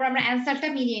 তারপর আমরা অ্যান্সারটা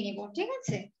মিলিয়ে নেব, ঠিক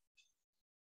আছে?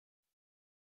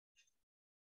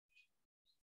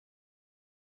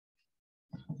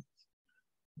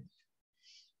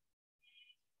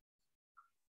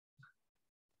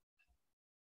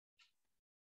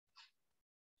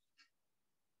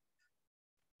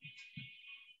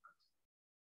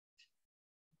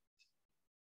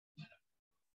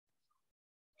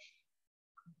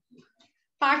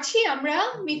 পারছি আমরা?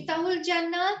 মিফতাহুল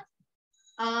জান্নাত,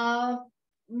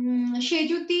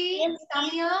 সেজুতি,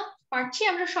 সামিয়া, পারছি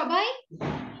আমরা সবাই?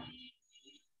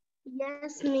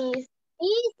 Yes, miss.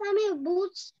 Miss, আমি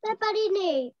বুঝতে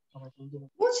পারিনি।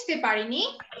 বুঝতে পারিনি?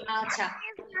 আচ্ছা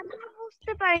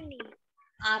বুঝতে পারিনি।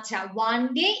 আচ্ছা, one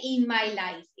day in my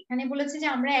life, এখানে বলেছে যে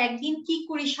আমরা একদিন কি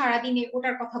করি সারাদিনে,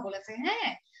 ওটার কথা বলেছে। হ্যাঁ,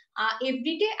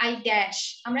 এভরিডে আই ড্যাশ,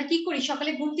 আমরা কি করি?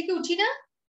 সকালে ঘুম থেকে উঠি না?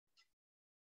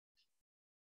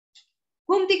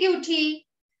 ঘুম থেকে উঠি,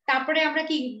 তারপরে আমরা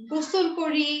কি গোসল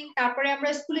করি, তারপরে আমরা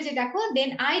স্কুলে যে দেখো দেন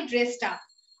আই ড্রেসড আপ,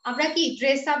 আমরা কি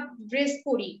ড্রেস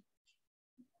পরি,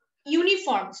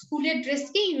 ইউনিফর্ম, স্কুলের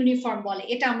ড্রেসকে ইউনিফর্ম বলে,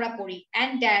 এটা আমরা পরি,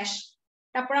 এন্ড ড্যাশ,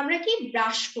 তারপর আমরা কি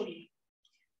ব্রাশ করি,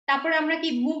 তারপর আমরা কি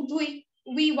মুখ ধুই,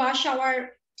 উই ওয়াশ আওয়ার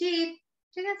টিথ,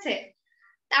 ঠিক আছে?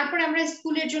 তারপরে আমরা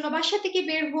স্কুলের জন্য বাসা থেকে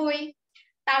বের হই,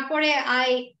 তারপরে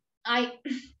I I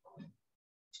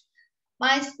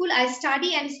my school I study,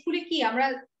 and স্কুলে কি আমরা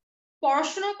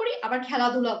পড়াশোনা করি আবার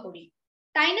খেলাধুলা করি,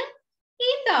 তাই না?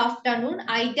 In the afternoon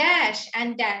I dash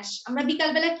and dash, আমরা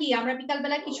বিকালবেলা কি, আমরা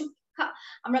বিকালবেলা কিছু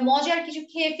আমরা মজার কিছু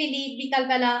খেয়ে ফেলি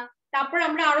বিকালবেলা, তারপর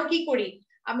আমরা আরো কি করি,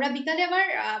 আমরা বিকালে আবার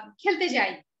খেলতে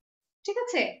যাই, ঠিক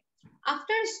আছে?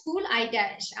 আফটার স্কুল আই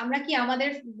ড্যাশ, আমরা কি আমাদের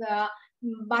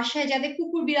বাসায় যাদের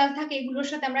কুকুর বিড়াল থাকে এগুলোর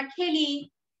সাথে আমরা খেলি,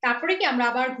 তারপরে কি আমরা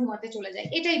আবার ঘুমাতে চলে যাই,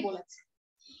 এটাই বলেছে।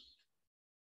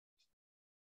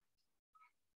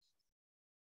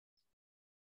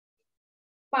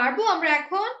 পারবো আমরা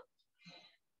এখন?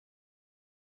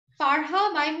 ফারহা,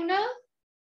 মাইমুনা,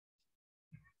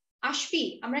 আশফি,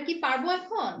 আমরা কি পারবো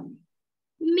এখন?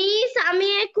 মিস, আমি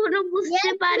এখনো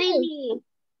বুঝতে পারিনি।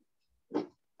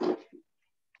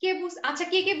 আচ্ছা,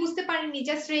 কে কে বুঝতে পারেননি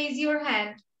জাস্ট রেজ ইওর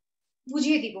হ্যান্ড,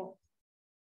 বুঝিয়ে দিব।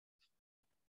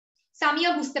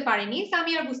 সামিয়া বুঝতে পারেনি,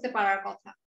 সামিয়ার বুঝতে পারার কথা।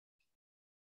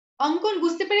 অঙ্কন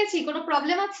বুঝতে পেরেছি, কোনো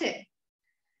প্রবলেম আছে?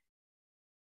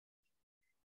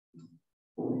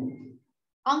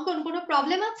 অঙ্কন কোনো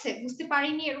প্রবলেম আছে? বুঝতে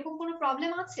পারিনি এরকম কোনো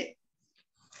প্রবলেম আছে?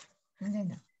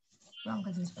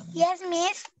 Yes,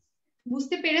 miss.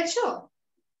 বুঝতে পেরেছো?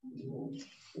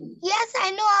 Yes, I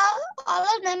know all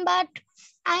of them, but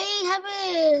I have a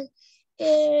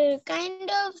kind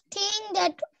of thing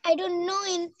that I don't know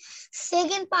in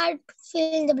second part,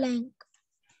 fill in the blank.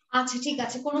 আচ্ছা ঠিক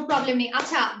আছে, কোনো প্রবলেম নেই।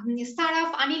 আচ্ছা সারাফ,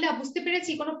 আনিলা, বুঝতে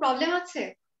পেরেছি, কোনো প্রবলেম আছে?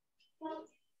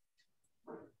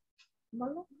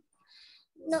 বলো।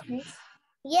 No.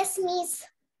 Yes, miss.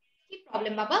 কি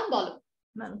প্রবলেম বাবা, বলো।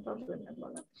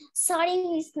 Sorry,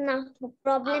 miss, no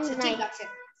problem. আচ্ছা ঠিক আছে,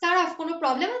 সারাফ, কোনো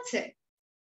প্রবলেম আছে?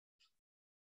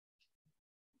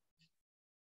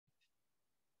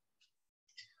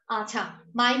 আচ্ছা,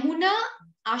 মাইমুনা,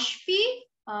 আশফি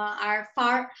আর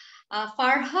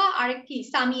ফারহা আর কি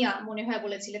সামিয়া মনে হয়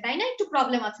বলেছিলে, তাই না? একটু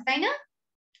প্রবলেম আছে, তাই না?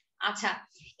 আচ্ছা,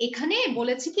 এখানে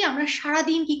বলেছি কি আমরা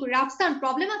সারাদিন কি করি। রাফসান,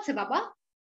 প্রবলেম আছে বাবা?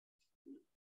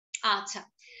 আচ্ছা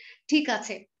ঠিক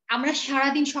আছে, আমরা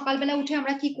সারাদিন সকালবেলা উঠে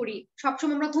আমরা কি করি?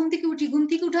 সবসময় আমরা ঘুম থেকে উঠি, ঘুম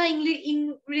থেকে উঠা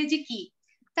ইংরেজি কি?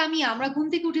 সামিয়া, আমরা ঘুম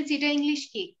থেকে উঠেছি, এটা ইংলিশ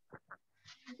কি?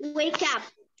 Wake up.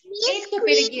 এই তো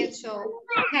পেরে গিয়েছো।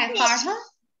 হ্যাঁ,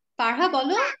 ফারহা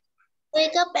বলো।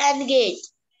 Wake up and get.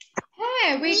 হ্যাঁ,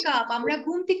 ওয়েক আপ, আমরা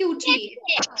ঘুম থেকে উঠি।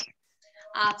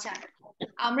 আচ্ছা,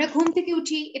 আমরা ঘুম থেকে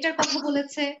উঠি, এটার কথা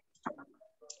বলেছে,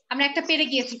 আমরা একটা পেরে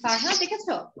গিয়েছি ফারহা,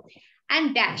 দেখেছো? এন্ড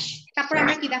ড্যাশ, তারপর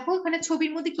আমরা কি দেখো ওখানে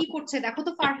ছবির মধ্যে কি করছে দেখো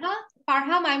তো,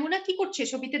 ফারহা মাইমুনা কি করছে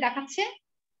ছবিতে দেখাচ্ছে?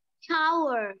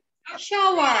 শাওয়ার।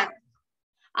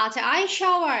 আচ্ছা, আই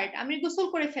শাওয়ার্ড, আমি গোসল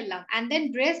করে ফেললাম, and then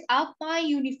dress up my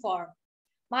uniform.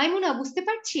 মাইমুনা, বুঝতে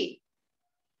পারছি?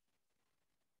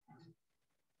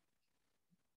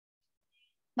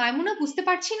 মাইমুনা, বুঝতে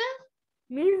পারছি না?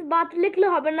 মিস, বাত লিখলে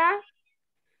হবে না?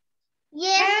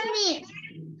 Yes, miss.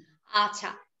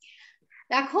 আচ্ছা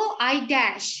দেখো, আই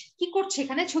ড্যাশ কি করছে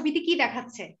এখানে ছবিতে, কি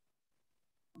দেখাচ্ছে?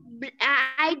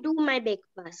 I do my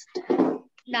breakfast.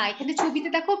 না, এখানে ছবিতে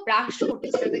দেখো ব্রাশ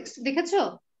করতেছে, দেখেছো?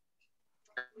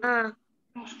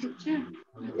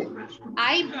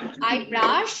 I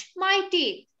brush my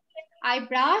teeth. I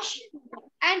brush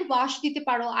and wash দিতে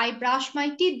পারো, I brush my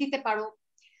teeth দিতে পারো।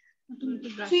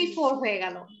 3, 4 হয়ে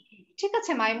গেল, ঠিক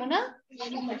আছে মাইমুনা?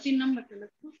 3 নাম্বারটা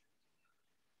লেখো।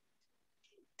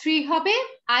 3 হবে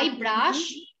I brush,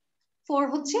 4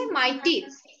 হচ্ছে my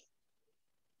teeth।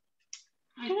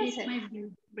 I take my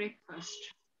breakfast.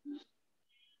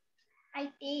 I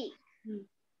take.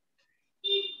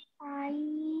 I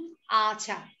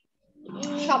আচ্ছা,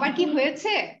 সবার কি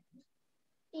হয়েছে?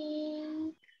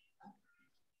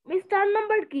 মিস, 4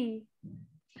 নাম্বার কি?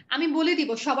 আমি বলে দিব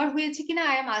সবার হয়েছে কিনা,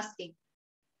 I am asking।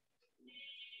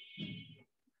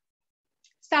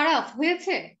 সারাফ,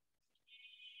 হয়েছে?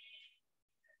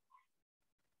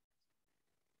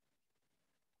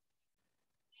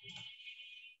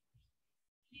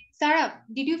 Sarah,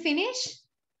 did you finish?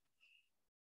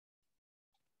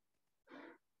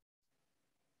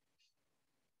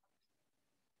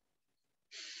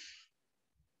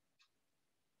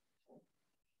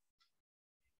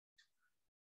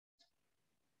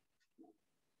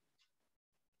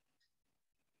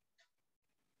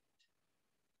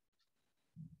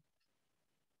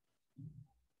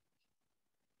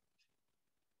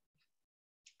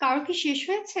 কারো কি শেষ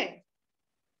হয়েছে?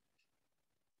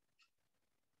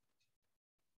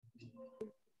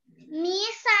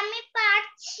 মিস আমি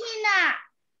পারছি না।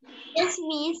 Yes,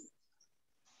 miss.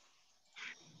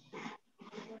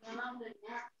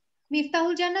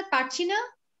 মিফতাহুল জান্নাত পারছি না?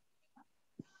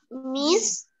 Miss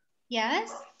Yes.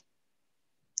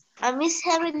 আমি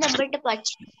 7 নাম্বারটা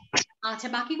পারছি। আচ্ছা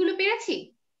বাকিগুলো পেরেছি?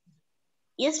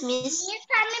 Yes, miss. মিস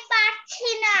আমি পারছি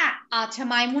না। আচ্ছা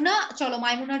মাইমুনা, চলো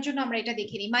মাইমুনার জন্য আমরা এটা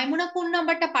দেখে নিই। মাইমুনা কোন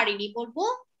নাম্বারটা পারিনি বলবো?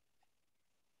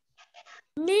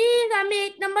 মিস আমি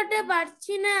 8 নাম্বারটা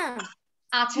পারছি না।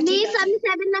 আচ্ছা ঠিক আছে। আমি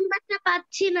 7 নাম্বারটা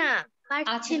পাচ্ছি না।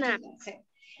 আচ্ছা ঠিক আছে।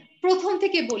 প্রথম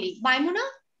থেকে বলি।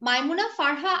 মাইমুনা,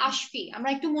 ফারহা, আশফি, আমরা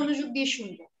একটু মনোযোগ দিয়ে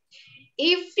শুনবো।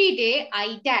 Every day I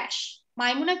dash.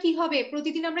 মাইমুনা কি হবে?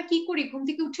 প্রতিদিন আমরা কি করি ঘুম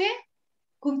থেকে উঠে?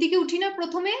 ঘুম থেকে উঠি না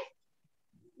প্রথমে?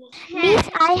 Miss,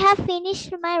 I have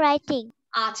finished my writing.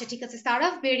 আচ্ছা ঠিক আছে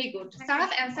Saraf, very good.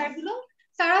 Saraf answer গুলো,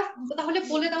 সারাফ তাহলে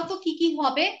বলে দাও তো কি কি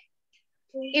হবে?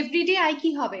 এভরিডে আই কি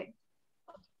হবে?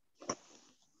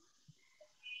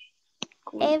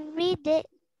 Every day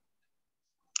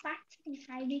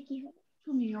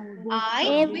I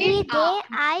Every wake day up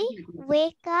I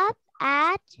wake up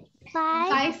at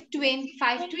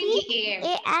 5:20 a.m.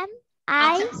 a.m.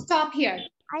 Stop here.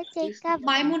 I take a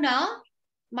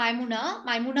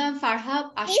Maimuna, Farha,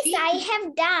 Ashfi. Yes, I have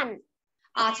done.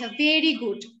 আচ্ছা ভেরি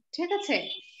গুড, ঠিক আছে।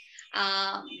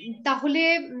 তাহলে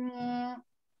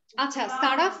আচ্ছা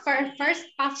সারাফ ফার্স্ট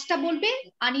 5টা বলবে,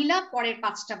 আনিলা পরের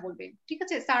 5টা বলবে, ঠিক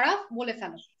আছে? সারাফ বলে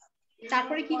ফেলো,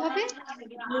 তারপরে কি হবে?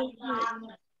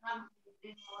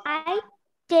 I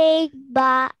take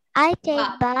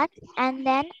bath and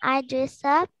then I dress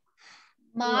up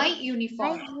My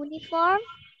uniform.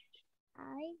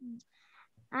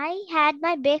 I had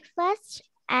my breakfast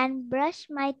and brush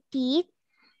my teeth.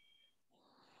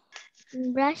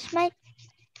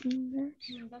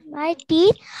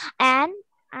 And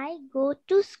I go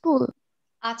to school.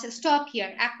 আচ্ছা স্টপ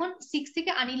হিয়ার। এখন 6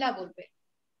 থেকে আনিলা বলবে।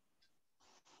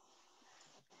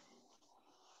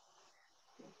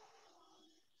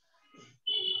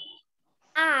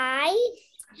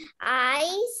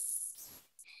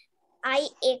 I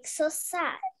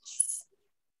exercise.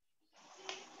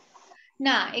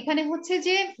 না, এখানে হচ্ছে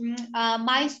যে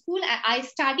my school I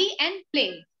study and play,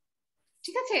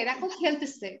 ঠিক আছে? দেখো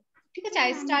খেলতেছে, ঠিক আছে?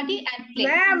 I study and play.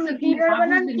 Ma'am dinner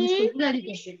বানান কি?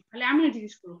 তাহলে আমি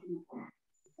জিজ্ঞেস করব।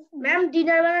 ম্যাম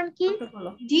ডিনার বানান কি?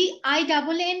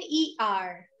 DINNER,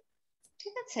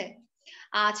 ঠিক আছে?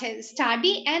 আচ্ছা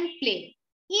study and play.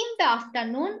 In the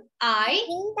afternoon I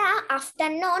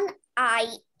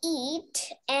eat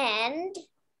and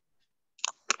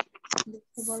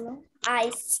I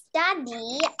study.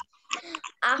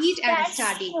 Eat and After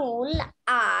study. school,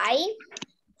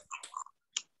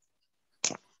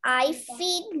 I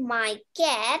feed my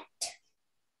cat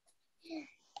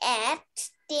at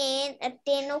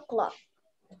 10 o'clock.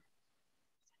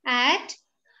 at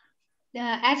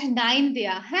 9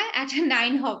 দেয়া, হ্যাঁ at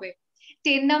 9 হবে।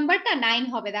 10 নাম্বারটা 9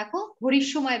 হবে, দেখো ঘড়ির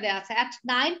সময় দেয়া আছে। at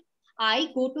 9 I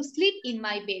go to sleep in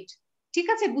my bed, ঠিক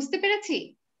আছে? বুঝতে পেরেছি?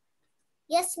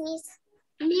 Yes, miss.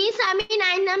 Miss, আমি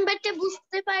 9 নাম্বারটা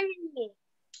বুঝতে পারিনি।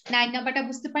 9 নাম্বারটা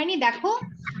বুঝতে পারিনি? দেখো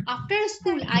আফটার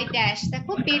স্কুল আই ড্যাশ,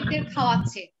 দেখো পেটদের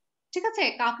খাওয়াচ্ছে, ঠিক আছে?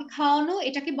 কাউকে খাওয়ানো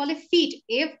এটাকে বলে ফিড,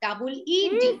 FEED।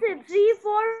 3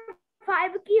 4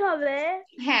 5 কি হবে?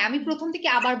 হ্যাঁ আমি প্রথম থেকে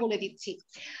আবার বলে দিচ্ছি।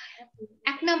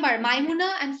 1 নাম্বার মাইমুনা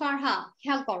এন্ড ফারহা,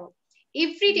 খেয়াল করো।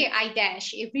 Everyday I dash,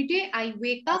 everyday I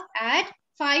wake up at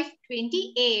 5:20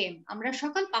 a.m. আমরা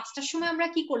সকাল 5টার সময় আমরা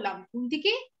কি করলাম? ঘুম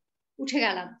থেকে উঠে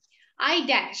গেলাম। I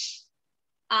dash,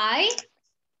 I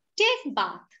take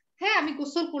bath, হ্যাঁ আমি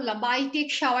গোসল করলাম, বা আই টেক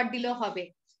শাওয়ার দিলেও হবে।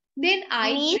 Then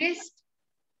I dressed.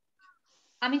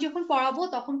 আমি যখন পড়াবো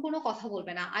তখন কোনো কথা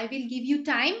বলবে না। I will give you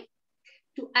time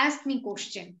to ask me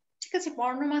question, ঠিক আছে?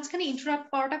 পড়ানোর মাঝখানে ইন্টারাপ্ট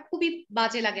করাটা খুবই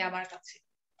বাজে লাগে আমার কাছে।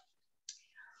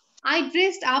 I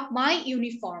dressed up my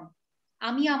uniform,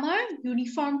 আমি আমার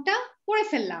ইউনিফর্মটা পরে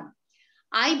ফেললাম।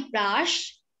 I brush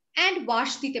and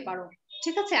wash দিতে পারো,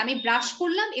 ঠিক আছে? আমি ব্রাশ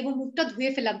করলাম এবং মুখটা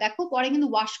ধুয়ে ফেললাম, দেখো পরে কিন্তু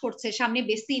ওয়াশ করছে, সামনে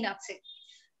বেসিন আছে,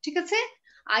 ঠিক আছে?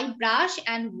 I brush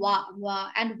and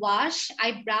wash, I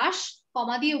brush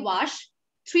কমা দিয়ে wash।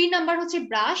 3 নাম্বার হচ্ছে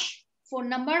ব্রাশ, 4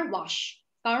 নাম্বার ওয়াশ,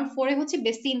 কারণ 4 এ হচ্ছে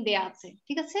বেসিন দেয়া আছে,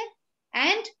 ঠিক আছে।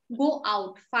 and go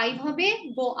out 5 হবে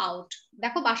go out,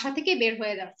 দেখো বাসা থেকে বের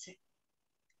হয়ে যাচ্ছে,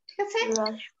 ঠিক আছে,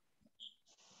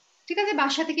 ঠিক আছে,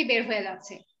 বাসা থেকে বের হয়ে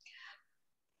যাচ্ছে।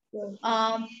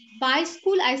 by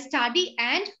school I study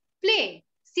and play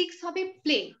 6 হবে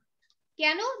play,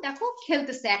 কেন, দেখো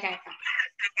খেলতেছে একা একা,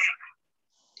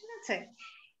 ঠিক আছে।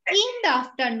 in the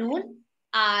afternoon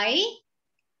I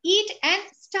eat and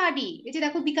study, এই যে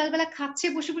দেখো বিকালবেলা খাচ্ছে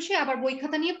বসে বসে, আবার বই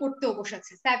খাতা নিয়ে পড়তেও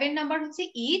বসেছে। 7 নাম্বার হচ্ছে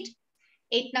eat,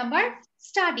 8 number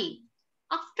study।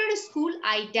 after school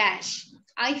I dash,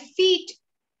 I feed,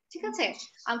 ঠিক আছে,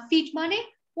 feed মানে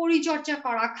পরিচর্যা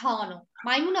করা, খাওয়ানো।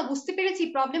 মাইমুনা বুঝতে পেরেছি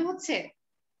প্রবলেম হচ্ছে?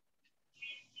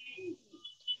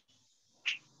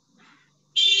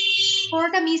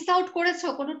 কোনটা মিস আউট করেছো,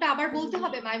 কোনটা আবার বলতে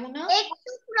হবে মাইমুনা?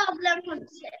 একটু প্রবলেম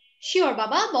হচ্ছে। শিওর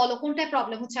বাবা, বলো কোনটায়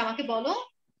প্রবলেম হচ্ছে আমাকে বলো।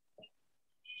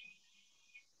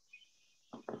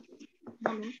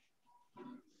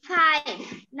 5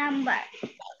 নাম্বার।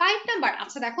 5 নাম্বার,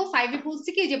 আচ্ছা দেখো 5 এ বলছি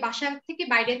কি যে বাসা থেকে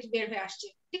বাইরে বের হয়ে আসছে,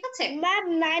 ঠিক আছে। ম্যাম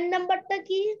 9 নাম্বারটা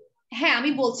কি? হ্যাঁ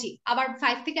আমি বলছি, আবার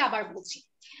 5 থেকে আবার বলছি।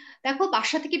 দেখো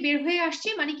বাসা থেকে বের হয়ে আসছে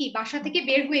মানে কি, বাসা থেকে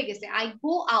বের হয়ে গেছে, আই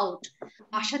গো আউট,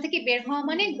 বাসা থেকে বের হওয়া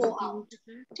মানে গো আউট,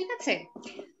 ঠিক আছে।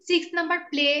 6 নাম্বার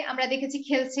প্লে, আমরা দেখেছি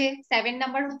খেলছে। 7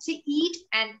 নাম্বার হচ্ছে ইট,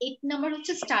 এন্ড 8 নাম্বার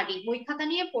হচ্ছে স্টাডি, বই খাতা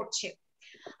নিয়ে পড়ছে।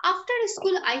 আফটার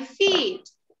স্কুল আই ফিড,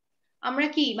 আমরা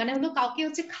কি মানে হলো কাউকে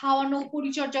হচ্ছে খাওয়ানো,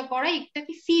 পরিচর্যা করা,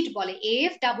 এটাকে ফিড বলে,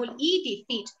 F double E D,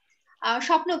 feed.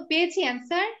 স্বপ্ন পেয়েছি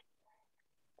অ্যান্সার?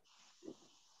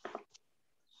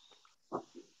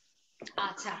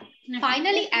 আচ্ছা,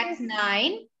 ফাইনালি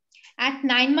at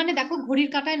 9 মানে দেখো ঘড়ির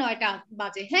কাঁটায় 9টা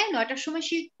বাজে, হ্যাঁ 9টার সময়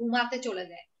সে ঘুমাতে চলে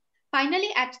যায়। Finally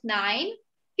at 9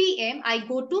 PM I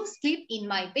go to sleep in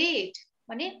my bed,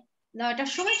 মানে 9টার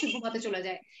সময় সে ঘুমাতে চলে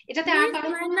যায়। এটাতে আর কারো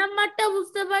 9 নাম্বারটা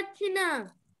বুঝতে পারছি না।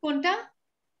 কোনটা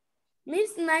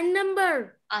মিস 9 নাম্বার?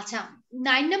 আচ্ছা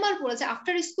 9 নাম্বার বলেছে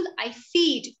after school I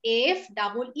feed, F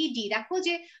double E D, দেখো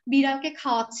যে বিড়ালকে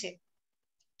খাওয়াচ্ছে,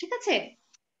 ঠিক আছে,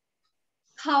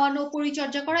 খাওয়ানো,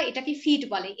 পরিচর্যা করা, এটাকে ফিড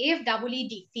বলে, F double E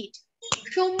D, feed.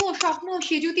 Soumya, স্বপ্ন,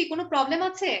 সেজুতি, কোনো প্রবলেম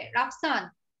আছে? রাফসান,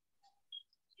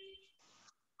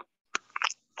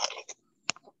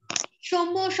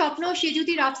 সৌম্য, স্বপ্ন,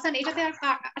 সেজুতি, রাফসান, এটাতে আর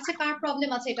আচ্ছা কার প্রবলেম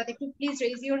আছে এটাতে, একটু please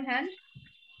raise your hand.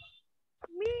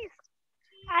 Miss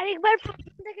আরেকবার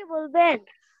প্রথম থেকে বলবেন?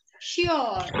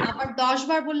 শিওর, আবার 10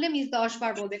 বার বললে মিস 10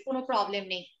 বার বলবে, কোনো প্রবলেম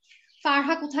নেই।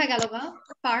 ফারহা কোথায় গেল গা?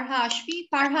 ফারহা আসবি?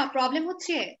 ফারহা প্রবলেম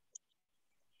হচ্ছে?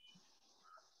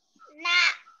 না।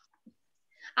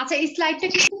 আচ্ছা এই স্লাইডটা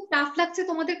কি খুব টাফ লাগছে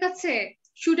তোমাদের কাছে?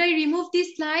 Should I remove this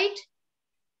slide?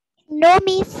 No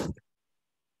miss.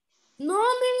 No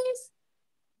miss.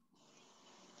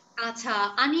 আচ্ছা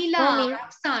আনিলা, No, miss.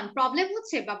 রাফসান প্রবলেম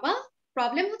হচ্ছে বাবা?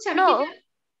 প্রবলেম হচ্ছে? আমি No. কি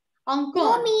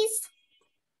অঙ্কন? মিস।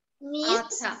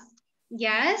 আচ্ছা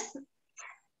yes,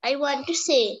 I want to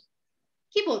say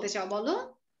কি বলতে চাও বলো?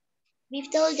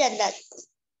 Miftahul Jannat.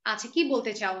 আচ্ছা কি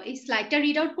বলতে চাও, এই স্লাইডটা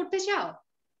রিড আউট করতে চাও?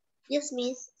 Yes,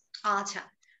 miss. আচ্ছা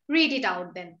রিড ইট আউট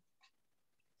দেন।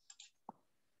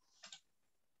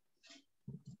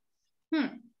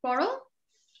 পড়ো।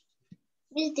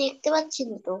 মিস দেখতে পাচ্ছি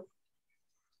না তো।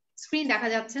 স্ক্রিন দেখা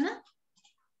যাচ্ছে না?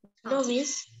 No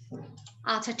miss.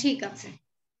 আচ্ছা ঠিক আছে,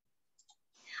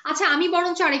 আচ্ছা আমি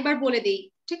বরঞ্চ আরেকবার বলে দেই,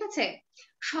 ঠিক আছে।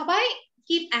 সবাই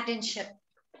কিপ অ্যাটেনশন,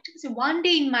 ঠিক আছে। One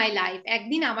day in my life,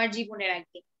 একদিন আমার জীবনের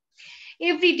একদিন।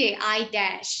 এভরিডে আই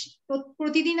ড্যাশ,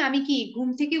 প্রতিদিন আমি কি ঘুম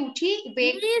থেকে উঠি,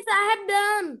 মিস আই হ্যাভ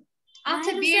ডান।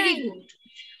 আচ্ছা ভেরি গুড,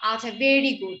 আচ্ছা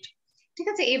ভেরি গুড, ঠিক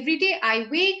আছে। এভরিডে আই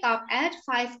ওয়েক আপ এট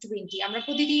 5:20, আমরা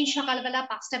প্রতিদিন সকালবেলা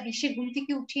 5:20 ঘুম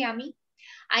থেকে উঠি আমি।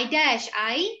 I dash,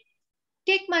 I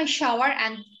take my shower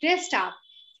and dressed up,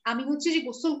 আমি হচ্ছে যে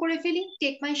গোসল করে ফেলি,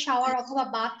 টেক মাই শাওয়ার অথবা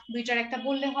বাথ দুইটার একটা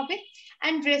বললে হবে,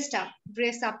 and dressed up,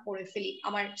 dress up করে ফেলি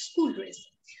আমার school dress.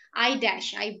 I dash,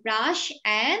 I brush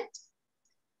and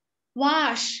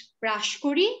wash, brush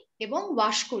করি এবং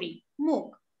ওয়াশ করি মুখ,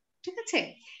 ঠিক আছে।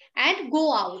 অ্যান্ড গো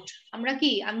আউট, আমরা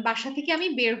কি আমি বাসা থেকে আমি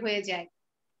বের হয়ে যাই।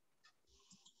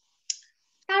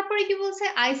 তারপরে কি বলছে,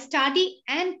 আই স্টাডি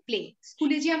অ্যান্ড প্লে,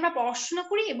 স্কুলে যে আমরা পড়াশোনা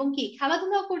করি এবং কি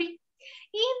খেলাধুলা করি।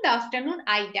 In the afternoon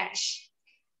I dash,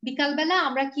 বিকালবেলা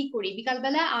আমরা কি করি,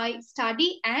 বিকালবেলা I study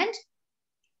and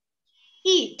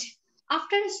it.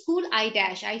 After school I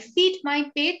dash, I feed মাই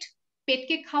পেট,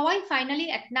 পেটকে খাওয়াই। Finally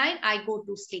at 9 I go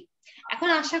to sleep. এখন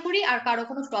আশা করি আর কারো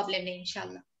কোনো প্রবলেম নেই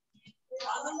ইনশাআল্লাহ,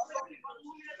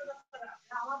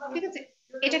 ঠিক আছে।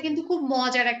 এটা কিন্তু খুব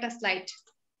মজার একটা স্লাইড।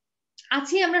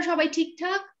 আছি আমরা সবাই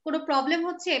ঠিকঠাক? কোনো প্রবলেম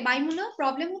হচ্ছে? মাইমুনা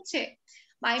প্রবলেম হচ্ছে?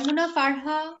 মাইমুনা,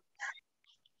 ফারহা,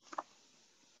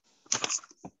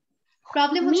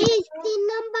 প্রবলেম হচ্ছে মিস 3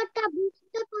 নাম্বারটা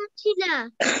বুঝতে পারছি না।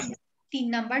 3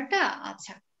 নাম্বারটা,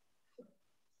 আচ্ছা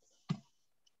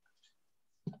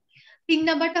 3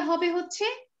 নাম্বারটা হবে হচ্ছে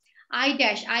আই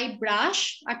ড্যাশ আই ব্রাশ,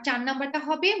 আর 4 নাম্বারটা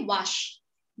হবে ওয়াশ।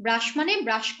 ব্রাশ মানে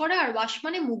ব্রাশ করা, আর ওয়াশ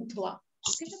মানে মুখ ধোয়া।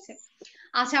 ঠিক আছে,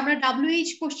 আচ্ছা আমরা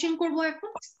WH কোশ্চেন করব এখন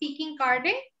স্পিকিং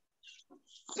কার্ডে।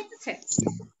 ঠিক আছে,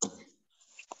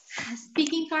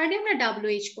 স্পিকিং কার্ডে আমরা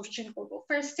WH কোশ্চেন করব।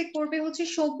 ফার্স্টে করবে হচ্ছে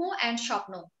সৌম্য এন্ড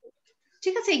স্বপ্ন।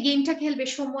 ঠিক আছে, গেমটা খেলবে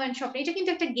সৌম্য এন্ড স্বপ্ন, এটা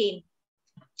কিন্তু একটা গেম।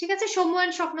 ঠিক আছে, সৌম্য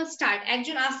এন্ড স্বপ্ন স্টার্ট।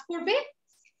 একজন আস্ক করবে,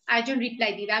 আরেকজন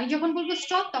রিপ্লাই দিবে। আমি যখন বলবো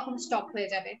স্টপ তখন স্টপ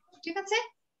হয়ে যাবে। ঠিক আছে,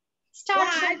 start.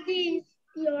 What is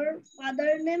your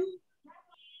father name?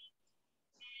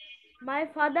 My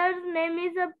father's name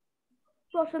is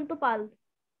Prashanto Pal.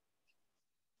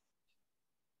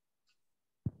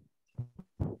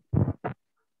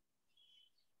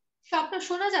 স্বপ্ন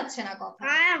শোনা যাচ্ছে না কথা।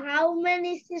 How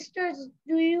many sisters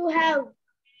do you have?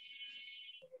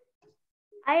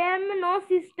 I am no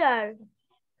sister.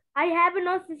 I have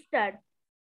no sister.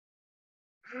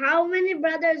 How many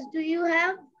brothers do you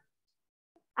have?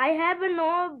 I have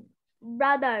no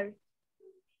brother.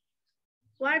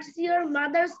 What's your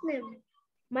mother's name?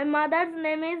 My mother's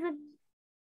name is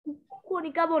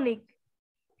Konika Bonik.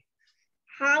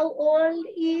 How old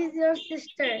is your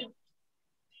sister?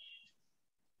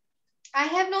 I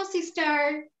have no sister.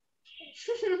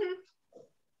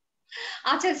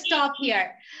 আচ্ছা stop here.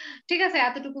 ঠিক আছে,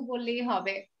 এতটুকু বললেই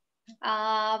হবে।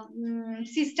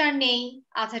 Sister নেই,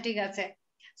 আচ্ছা ঠিক আছে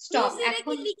স্টপ।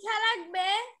 এখন লিখা লাগবে?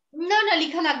 না না,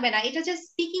 লেখা লাগবে না, এটা জাস্ট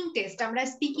স্পিকিং টেস্ট, আমরা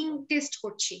স্পিকিং টেস্ট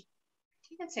করছি।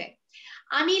 ঠিক আছে,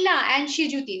 আনিলা এন্ড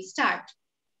শিজুতি স্টার্ট।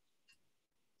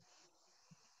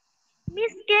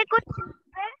 মিস কে করছে?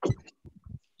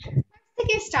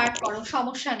 থেকে স্টার্ট করো,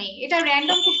 সমস্যা নেই। এটা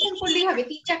র্যান্ডম কোশ্চেন করলেই হবে,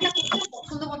 3-4টা কোশ্চেন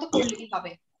পছন্দ মতো করলেই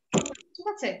হবে। ঠিক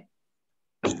আছে,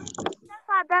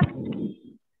 father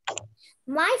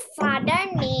My father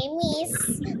name is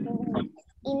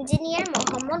Engineer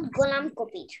Mohammad Ghulam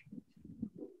Kabir.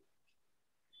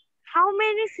 How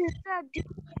many sister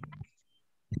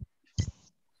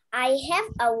I have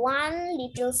a one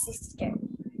little sister.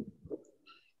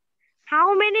 How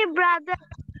many brother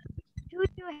do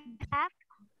you have?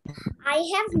 I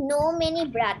have no many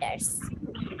brothers.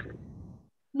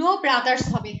 No brothers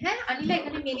হবে। হ্যাঁ আনিলা,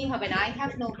 এখানে many হবে না, I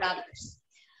have no brothers.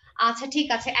 আচ্ছা ঠিক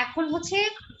আছে, এখন হচ্ছে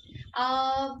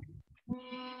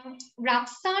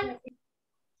রাফসান,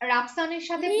 রাফসানের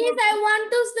সাথে Please, I want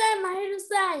to say Mahir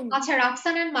Hussain. আচ্ছা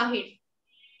Rafsan and Mahir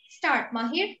start.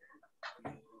 Mahir.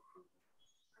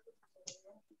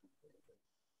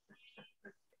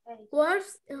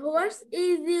 What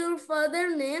is your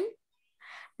father's name?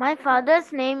 My father's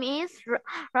name is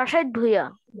Rashid Bhuya.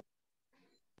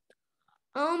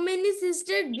 How many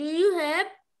sisters do you have?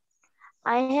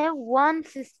 I have one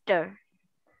sister.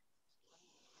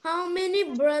 How many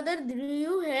brothers do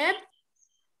you have?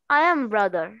 I am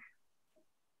brother.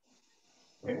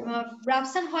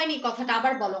 Rafsan হয়নি, কথাটা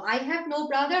আবার বলো। I have no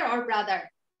brother or brother?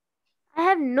 I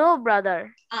have no brother.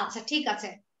 আচ্ছা ঠিক আছে,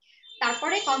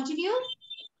 তারপরে continue.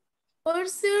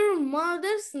 What's your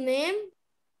mother's name?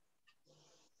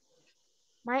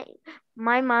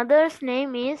 My mother's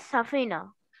name is Safina.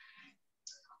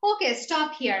 Okay stop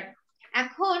here.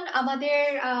 এখন আমাদের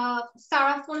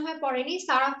সারাফ মনে হয় পড়েনি,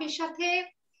 সারাফের সাথে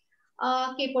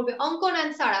কে পড়বে? অঙ্কন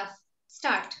and Saraf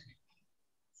start.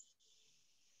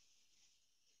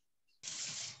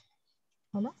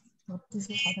 Hello, what is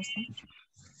your father's name?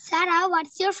 Sarah,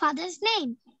 what's your father's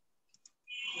name?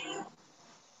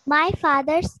 My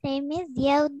father's name is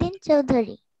Ziauddin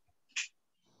Chaudhary.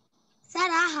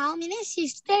 Sarah, how many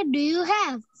sisters do you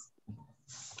have?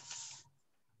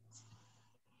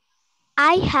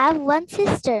 I have one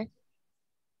sister.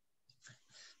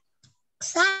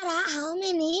 Sarah, how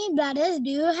many brothers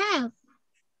do you have?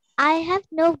 I have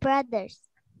no brothers.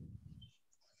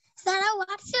 Sarah,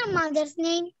 what's your mother's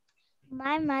name?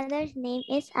 My mother's name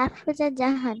is Afroza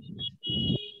Jahan.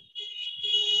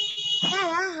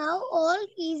 Sarah, how old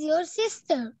is your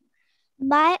sister?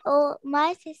 My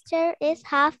sister is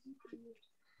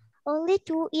only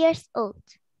 2 years old.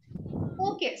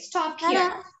 Okay stop here,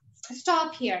 stop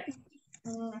here.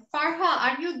 Farha,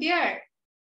 are you there?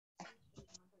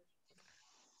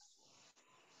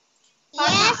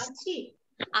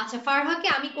 আচ্ছা ফারহাকে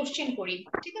আমি question করি।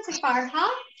 ঠিক আছে Farha,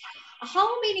 how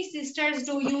many sisters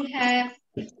do you have?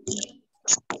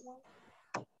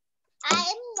 I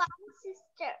am one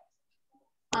sister.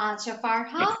 আচ্ছা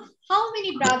Farha, how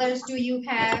many brothers do you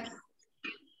have?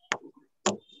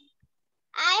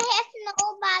 I have no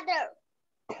brother.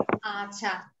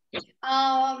 আচ্ছা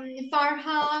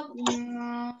Farha,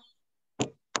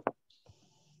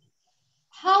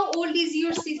 How old is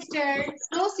your sister?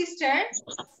 No sister.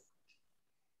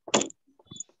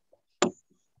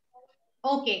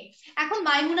 ওকে, এখন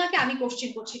মাইমুনাকে আমি question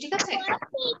করছি, ঠিক আছে?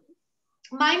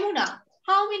 মাইমুনা,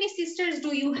 how many sisters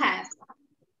do you have?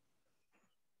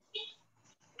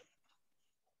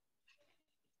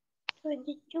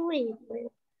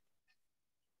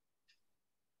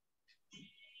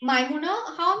 Maimuna,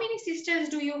 how many sisters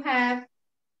do you have?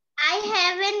 I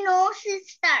have no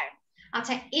sister.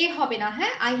 আচ্ছা, এ হবে না,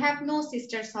 হ্যাঁ, I have no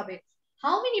sisters হবে।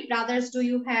 How many brothers do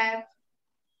you have?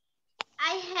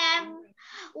 I have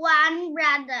one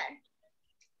brother.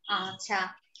 আচ্ছা,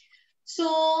 so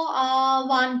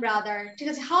one brother, ঠিক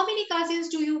আছে। How many cousins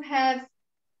do you have?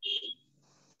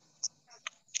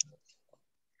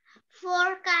 4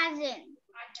 cousins.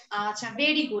 আচ্ছা,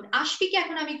 very good. আশফিকে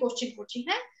এখন আমি কোশ্চেন করছি,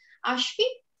 হ্যাঁ। আশফি,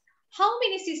 how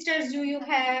many sisters do you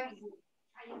have?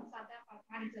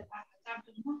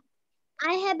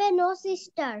 I have no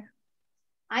sister.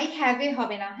 I have a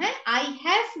হবে না, হ্যাঁ, I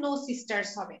have no sisters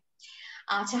হবে।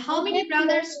 আচ্ছা, how many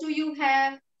brothers do you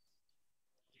have?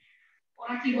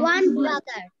 One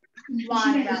brother.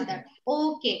 One brother.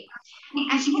 Okay.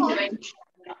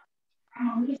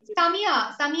 Samia,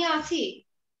 Samia আছি?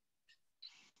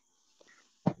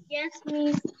 Yes,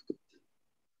 miss.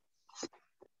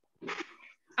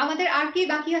 আমাদের আর কে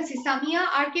বাকি আছে? সামিয়া,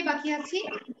 আর কে বাকি আছে?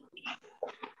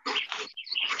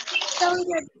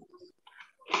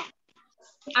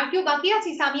 আর কেউ বাকি আছে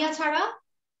সামিয়া ছাড়া?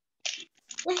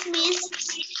 Yes, miss.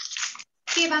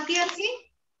 কে বাকি আছে?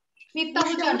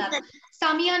 মিফতাহুল জান্নাত।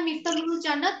 সামিয়া আর মিফতাহুল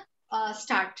জান্নাত,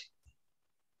 স্টার্ট।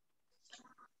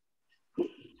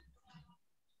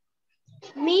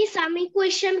 মিস আমি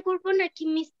কোশ্চেন করব নাকি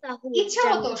মিস তাহুল? ইচ্ছা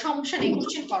মতো, সমস্যা নেই,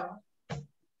 কোশ্চেন করো।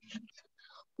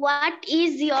 What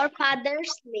is your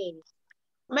father's name?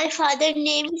 My father's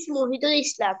name is Mohidul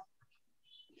Islam.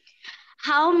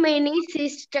 How many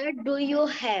sisters do you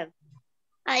have?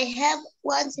 I have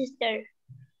one sister.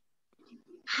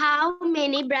 How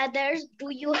many brothers do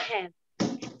you have?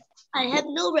 I have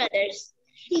no brothers.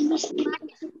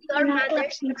 Your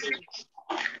mother's name?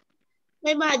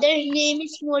 My mother's name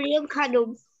is Moriam Khanum.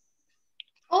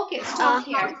 Okay, stop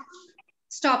here,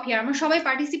 stop here. আমরা সবাই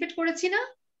participate করেছি না?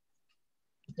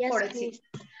 করেছি।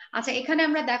 আচ্ছা, এখানে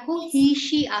আমরা দেখো he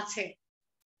she আছে,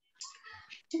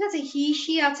 ঠিক আছে, হি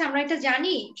শি আছে, আমরা এটা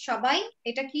জানি সবাই।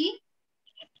 এটা কি,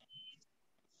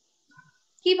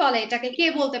 কি বলে এটাকে? কে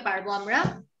বলতে পারবো আমরা?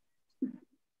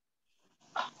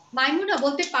 মাইমুনা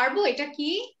বলতে পারবো এটা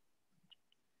কি?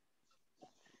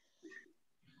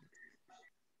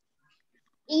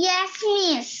 Yes,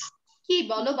 miss. কি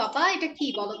বলো বাবা, এটা কি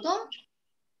বলো তো?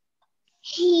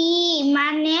 He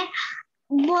মানে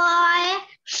boy,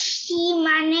 she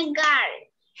মানে girl.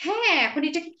 হ্যাঁ, এখন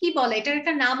এটাকে কি বলে? এটার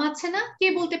একটা নাম আছে না? কে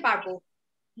বলতে পারবো?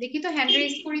 দেখি তো, হ্যান্ড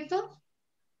রেজ করি তো।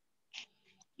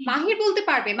 মাহির বলতে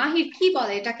পারবে। মাহির, কি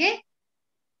বলে এটাকে?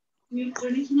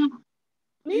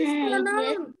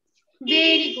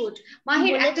 Very good.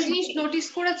 মাহির, একটা জিনিস নোটিস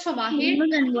করেছো মাহির?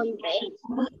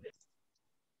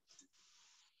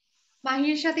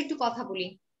 মাহিরের সাথে একটু কথা বলি।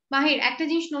 মাহির, একটা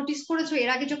জিনিস নোটিস করেছো? এর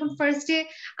আগে যখন ফার্স্ট ডে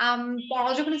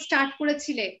পড়া যখন স্টার্ট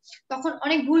করেছিলে, তখন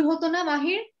অনেক ভুল হতো না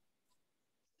মাহির?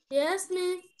 Yes,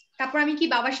 miss. তারপর আমি কি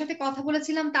বাবার সাথে কথা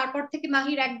বলেছিলাম, তারপর থেকে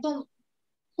মাহির একদম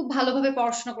খুব ভালোভাবে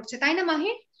পড়াশোনা করছে, তাই না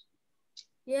মাহির?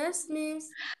 Yes, miss.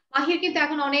 মাহির কিন্তু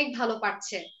এখন অনেক ভালো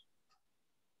পারছে,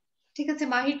 ঠিক আছে।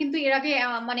 মাহির কিন্তু এর আগে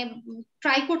মানে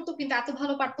ট্রাই করতো কিন্তু এত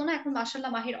ভালো পারতো না, এখন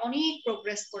মাশাআল্লাহ মাহির অনেক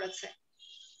প্রোগ্রেস করেছে,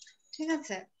 ঠিক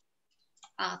আছে।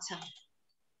 আচ্ছা,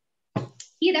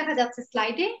 কি দেখা যাচ্ছে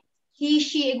স্লাইডে? হি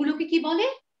শি এগুলোকে কি বলে?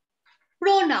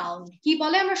 প্রোনাউন। কি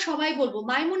বলে আমরা সবাই বলবো?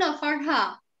 মাইমুনা, ফারহা,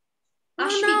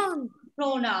 আশফি,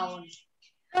 প্রোনাউন।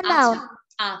 আচ্ছা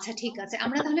আচ্ছা, ঠিক আছে,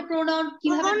 আমরা তাহলে প্রোনাউন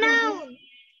কিভাবে বলবো?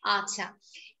 আচ্ছা,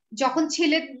 যখন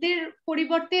ছেলেদের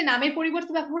পরিবর্তে, নামের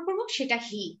পরিবর্তে ব্যবহার করব সেটা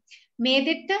হি,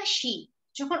 মেয়েদেরটা শি।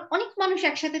 যখন অনেক মানুষ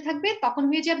একসাথে থাকবে তখন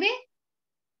হয়ে যাবে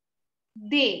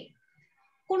দে।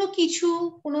 কোনো কিছু,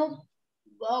 কোনো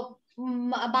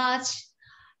মাছ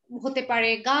হতে পারে,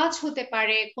 গাছ হতে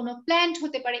পারে, কোনো প্ল্যান্ট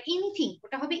হতে পারে, এনিথিং,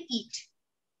 ওটা হবে ইট,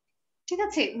 ঠিক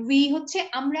আছে। উই হচ্ছে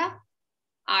আমরা,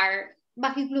 আর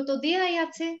বাকিগুলো তো দেয়াই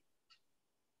আছে।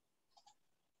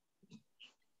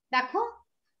 দেখো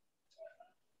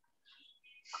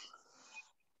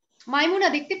মাইমুনা,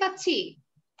 দেখতে পাচ্ছি?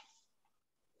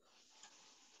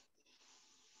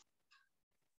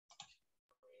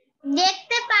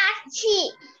 দেখতে পাচ্ছি।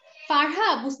 ফারহা,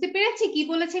 বুঝতে পেরেছি কি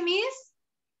বলেছে মিস?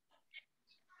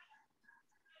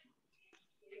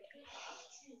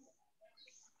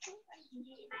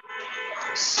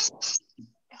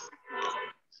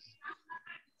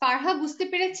 ফারহা, বুঝতে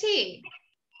পেরেছি?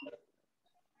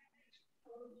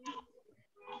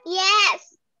 Yes.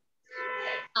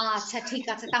 আচ্ছা ঠিক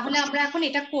আছে, তাহলে আমরা এখন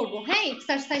এটা করব, হ্যাঁ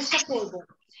এক্সারসাইজটা করব।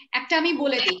 একটা আমি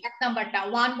বলে দিই, এক নাম্বারটা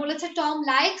 1 বলেছে টম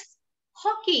লাইকস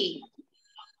হকি।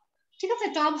 ঠিক আছে,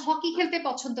 টম হকি খেলতে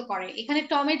পছন্দ করে। এখানে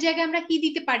টমের জায়গায় আমরা কি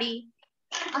দিতে পারি?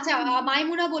 আচ্ছা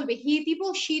মাইমুনা বলবে হি দিব,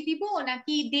 শি দিব,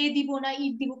 নাকি দে দিব, না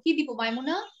ইট দিব, কি দিব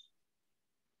মাইমুনা?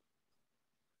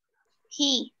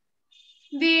 He.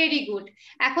 Very good.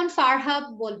 এখন ফারহাব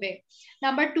বলবে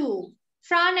number 2,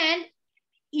 Fran and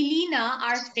ইলিনা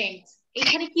R friends.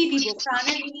 এখানে কি দিব? ফ্রান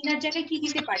এন্ড ইলিনার জায়গায় কি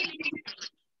দিতে পারি?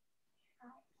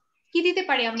 কি দিতে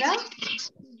পারি আমরা?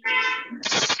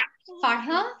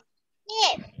 ফারহা?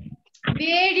 Yes.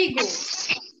 Very good.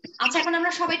 আচ্ছা এখন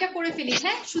আমরা সবাইটা করে ফেলি,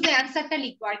 হ্যাঁ শুধু অ্যানসারটা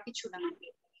লিখবো আর কিছু না।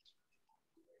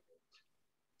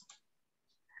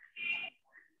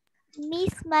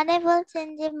 মিস মানে বলছেন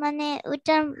যে মানে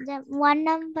ওইটার 1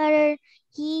 নাম্বার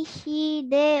হি শি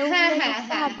দে হ্যাঁ ওগুলো হ্যাঁ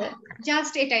লিখতে হ্যাঁ হবে।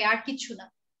 জাস্ট এটাই, আর কিছু না।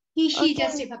 He she Okay.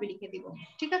 জাস্ট এভাবে লিখে দিব,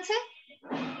 ঠিক আছে?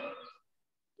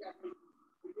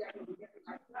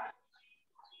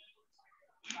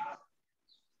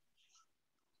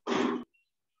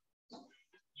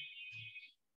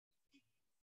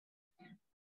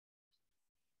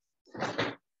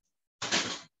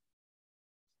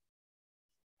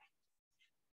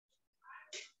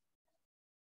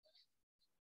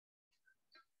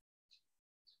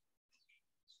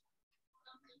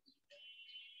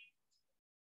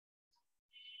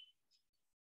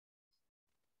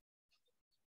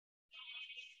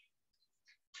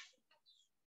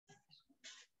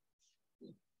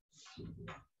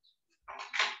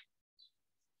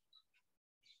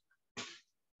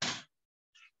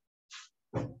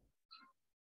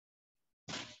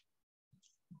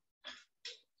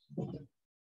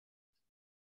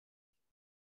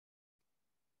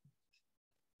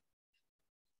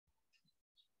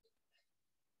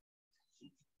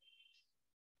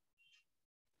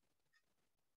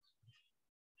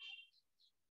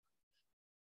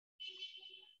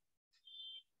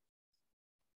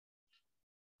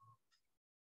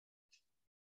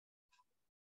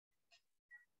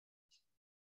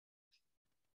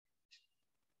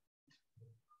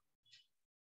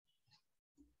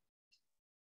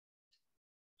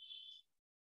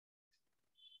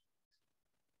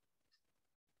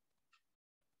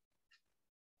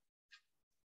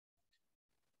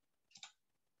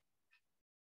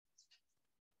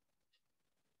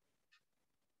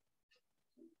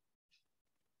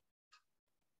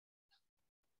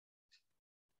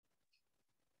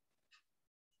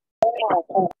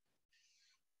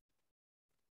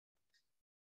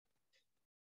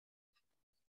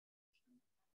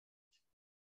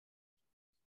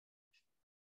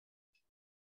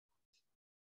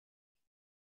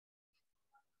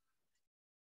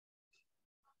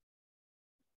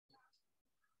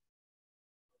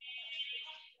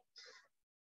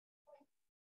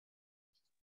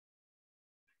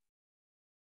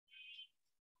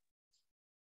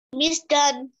 Miss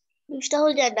done.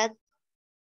 Miftahul Jannat.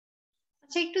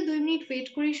 আচ্ছা একটু 2 মিনিট ওয়েট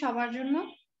করি সবার জন্য।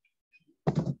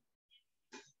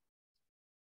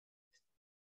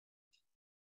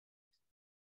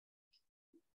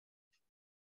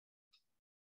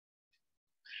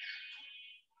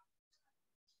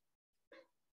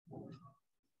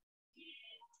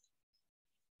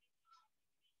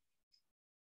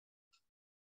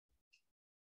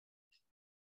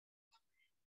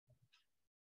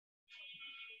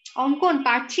 অঙ্কন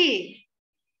পারছি?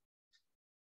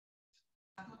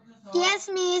 Yes,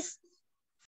 Miss.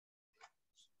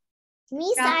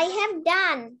 Miss, I have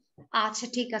done. আচ্ছা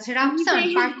ঠিক আছে, রাফসান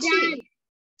পারছি?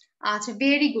 আচ্ছা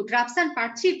ভেরি গুড। রাফসান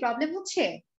পারছি, প্রবলেম হচ্ছে?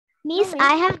 Miss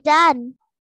I have done.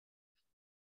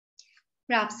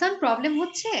 Rafsan problem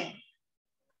হচ্ছে?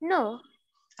 নো।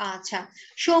 আচ্ছা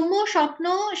সৌম্য, স্বপ্ন,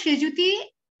 সেজুতি,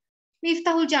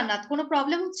 মিফতাহুল জান্নাত, কোনো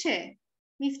প্রবলেম হচ্ছে?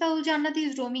 মিফতাহুল জান্নাত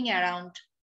ইজ রোমিং অ্যারাউন্ড।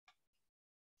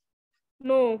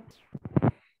 No.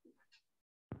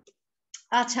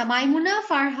 আচ্ছা মাইমুনা,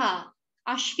 ফারহা,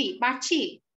 আশফি পারছি?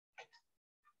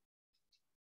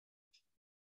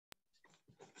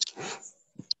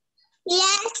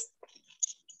 Yes.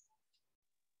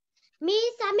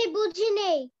 মিস আমি বুঝি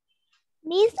নেই।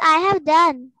 Miss I have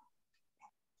done.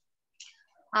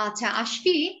 আচ্ছা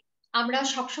আশফি, আমরা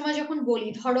সবসময় যখন বলি,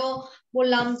 ধরো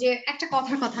বললাম যে একটা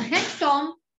কথার কথা, হ্যাঁ টম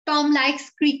টম লাইকস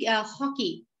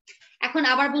হকি, এখন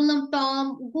আবার বললাম টম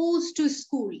গোজ টু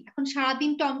স্কুল, এখন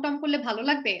সারাদিন টম টম করলে ভালো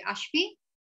লাগবে আশফি?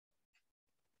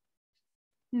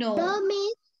 নো।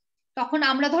 তখন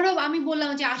আমরা ধরো আমি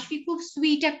বললাম যে আশফি খুব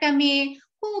সুইট একটা মেয়ে,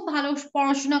 খুব ভালো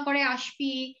পড়াশোনা করে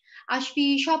আশফি, আশফি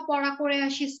সব পড়া করে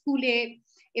আসে স্কুলে,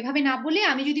 এভাবে না বলে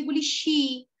আমি যদি বলি শি,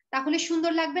 তাহলে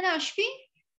সুন্দর লাগবে না আশফি?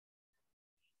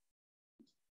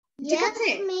 ঠিক আছে?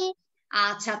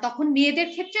 আচ্ছা, তখন মেয়েদের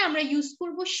ক্ষেত্রে আমরা ইউজ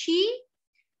করব she,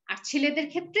 আর ছেলেদের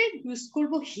ক্ষেত্রে ইউজ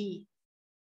করব he।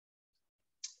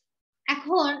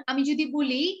 এখন আমি যদি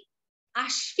বলি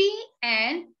আশফি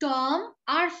and Tom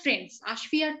R friends,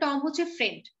 Ashfi R Tom হচ্ছে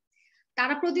ফ্রেন্ড,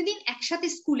 তারা প্রতিদিন একসাথে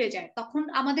স্কুলে যায়, তখন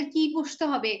আমাদের কি বসতে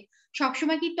হবে?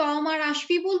 সবসময় কি টম আর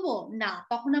আশফি বলবো? না,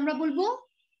 তখন আমরা বলবো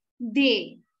দে।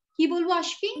 কি বলবো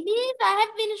আশফি? Miss, I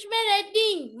have finished my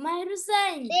writing. Mahir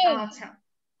Hussain. আচ্ছা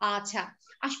আচ্ছা,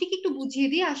 আশফিকে একটু বুঝিয়ে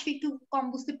দিই, আশফি একটু কম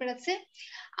বুঝতে পেরেছে।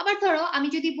 আবার ধরো আমি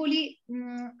যদি বলি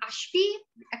আশফি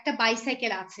একটা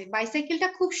বাইসাইকেল আছে, বাইসাইকেলটা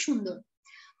খুব সুন্দর,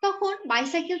 তখন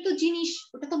বাইসাইকেল তো জিনিস,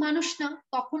 ওটা তো মানুষ না,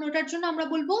 তখন ওটার জন্য আমরা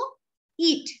বলবো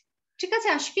ইট। ঠিক আছে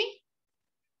আশফি?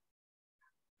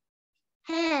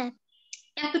 হ্যাঁ,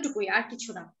 এতটুকুই, আর কিছু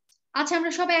না। আচ্ছা,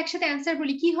 আমরা সবাই একসাথে অ্যান্সার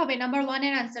বলি, কি হবে নাম্বার 1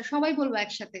 এর অ্যান্সার? সবাই বলবো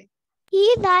একসাথে।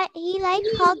 he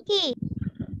likes hockey.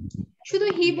 শুধু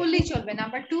হি বললেই চলবে।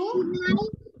 Number 2,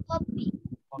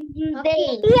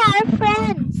 We are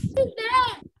friends.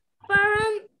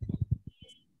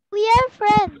 We are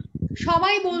friends.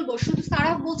 সবাই বলবো, শুধু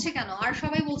সারাফ বলছে কেন, আর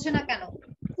সবাই বলছে না কেন?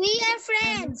 We are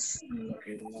friends.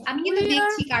 আমি কিন্তু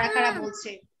দেখছি কারা কারা বলছে।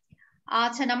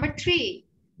 আচ্ছা, number 3,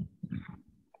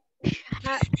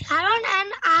 Sharon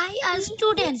and I are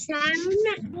students.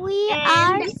 We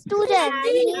are students.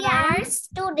 We are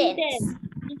students.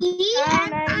 He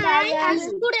and I are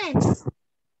students.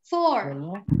 4,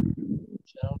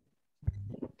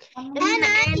 And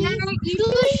I eat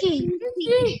sushi.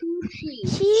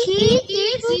 She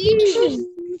eats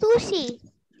sushi.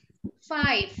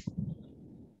 5,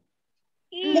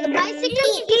 The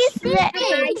bicycle is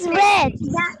red.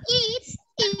 The it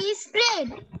is red.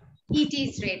 it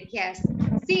is red. Yes.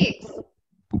 6,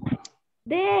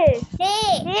 They.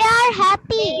 They are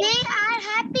happy. They are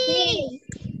happy.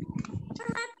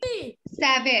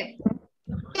 7,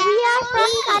 We are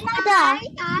from Canada.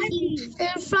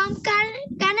 From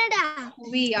Canada.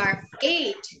 we are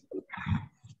 8,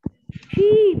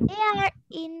 They are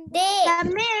in They. the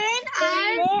men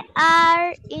are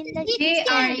in the they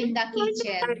kitchen. are in the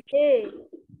kitchen.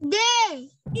 They.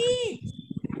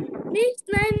 Miss,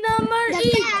 9 number The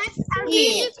is. cats are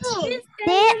Yes. beautiful.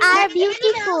 They are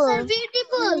beautiful.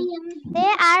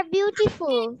 They are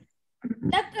beautiful.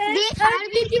 The They cats are are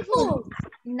beautiful.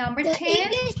 Number The 10,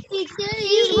 English teacher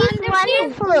is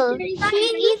wonderful. She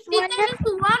is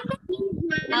wonderful.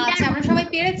 আচ্ছা, আমরা সবাই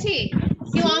পেরেছি?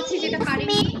 কেউ আছে যেটা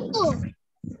পারিনি?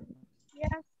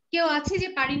 কেউ আছে যে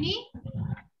পারিনি?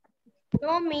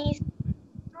 No, miss.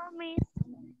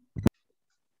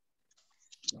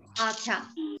 আচ্ছা,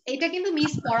 এটা কিন্তু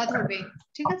মিস পড়া ধরবে,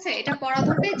 ঠিক আছে? এটা পড়া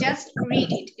ধরবে, জাস্ট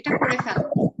রিড ইট, এটা করে ফেলো।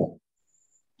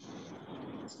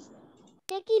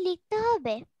 এটা কি লিখতে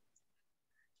হবে?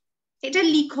 এটা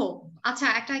লিখো। আচ্ছা,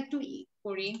 একটা একটু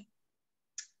করি।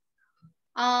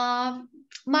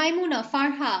 মাইমুনা,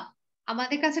 ফারহা,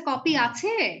 আমাদের কাছে কপি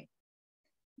আছে?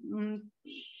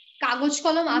 কাগজ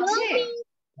কলম আছে?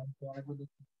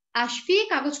 আশফি,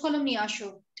 কাগজ কলম নিয়ে আসো,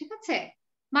 ঠিক আছে?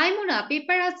 মাইমুনা,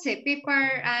 পেপার আছে? Paper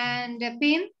and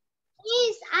pen?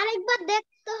 প্লিজ আরেকবার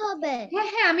দেখতে হবে। হ্যাঁ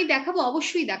হ্যাঁ, আমি দেখাবো,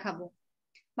 অবশ্যই দেখাবো।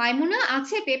 মাইমুনা,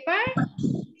 আছে পেপার?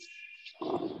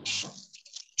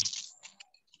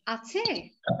 আছে?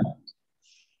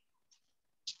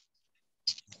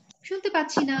 শুনতে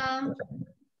পাচ্ছি না।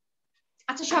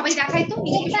 আচ্ছা, সবাই দেখাই তো,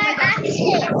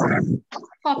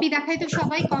 কপি দেখাই তো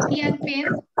সবাই, copy and pen.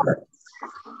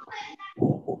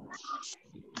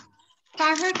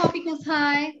 Car copy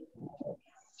কোথায়?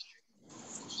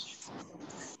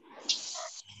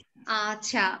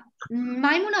 আচ্ছা,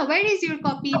 মাইমুনা, where is your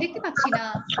copy? দেখতে পাচ্ছি না।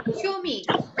 Show me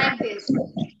like this.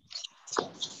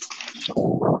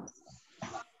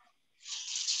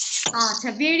 আচ্ছা,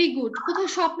 ভেরি গুড।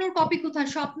 কোথায় স্বপ্নর কপি কোথায়?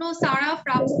 স্বপ্ন, সারাফ,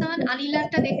 রাফসান,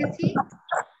 আলিলারটা দেখেছি।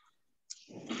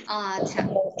 আচ্ছা,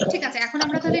 ঠিক আছে, এখন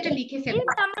আমরা তাহলে এটা লিখে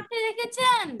ফেলবো। আমাকে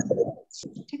রেখেছেন?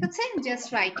 ঠিক আছে, জাস্ট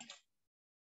রাইট।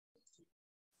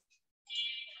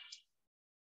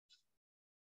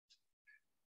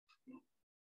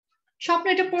 স্বপ্ন,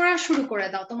 এটা পড়া শুরু করে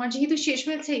দাও, তোমার যেহেতু শেষ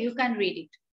হয়েছে, you can read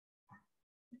it.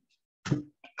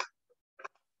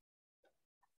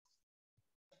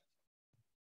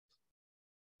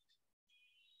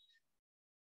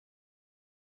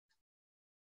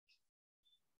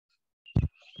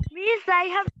 Miss, I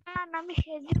have done. আমি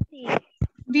সেজুতি।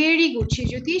 ভেরি গুড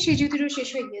সেজুতি, সেজুতিরও শেষ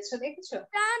হয়ে গিয়েছে, দেখেছো?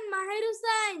 ডান, মাহির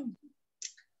হুসাইন।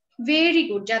 ভেরি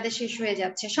গুড, যাদের শেষ হয়ে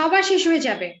যাচ্ছে, সবার শেষ হয়ে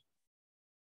যাবে।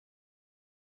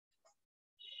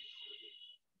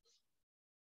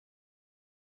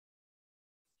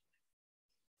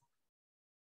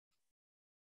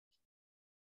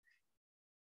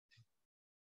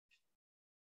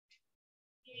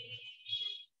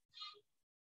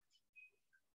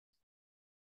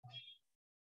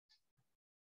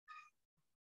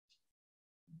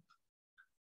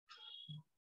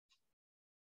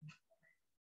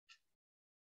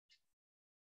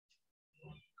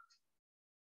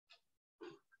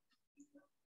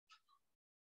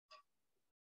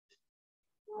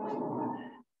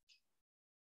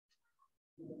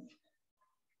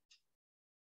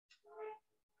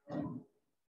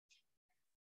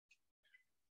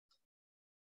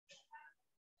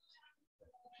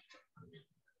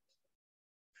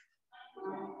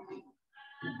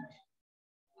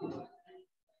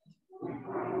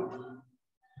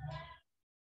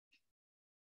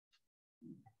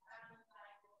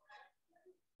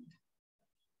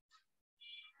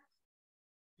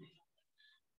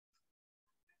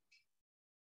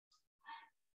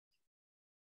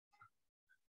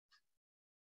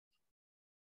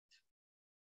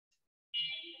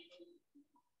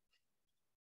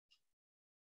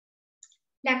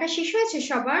 লেখা শেষ হয়েছে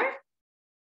সবার?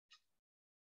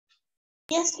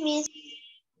 Yes, miss.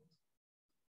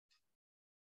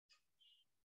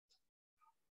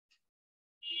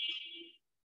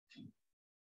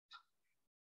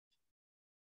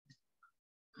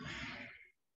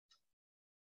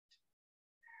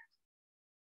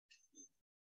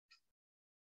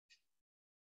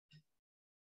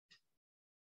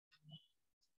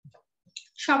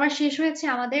 সবার শেষ হয়েছে?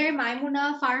 আমাদের মাইমুনা,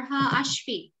 ফারহা,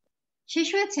 আশফি শেষ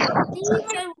হয়েছে? Miss,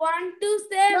 I want to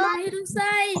say Mahir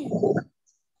Hussain.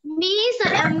 Miss,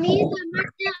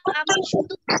 আমারটা আমি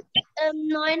শুধু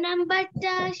 9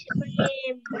 নাম্বারটা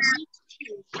লিখছি।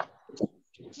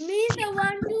 Miss, I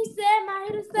want to say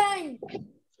Mahir Hussain.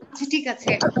 আচ্ছা ঠিক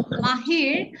আছে,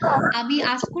 মাহির আমি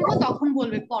আজ করবো তখন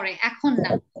বলবে, পরে, এখন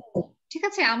না। ঠিক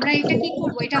আছে, আমরা এটা কি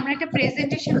করবো, এটা আমরা একটা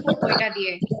প্রেজেন্টেশন করবো এটা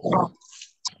দিয়ে।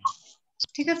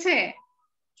 ঠিক আছে?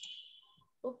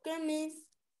 Okay, miss.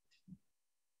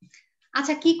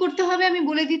 আচ্ছা কি করতে হবে আমি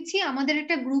বলে দিচ্ছি। আমাদের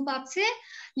একটা গ্রুপ আছে,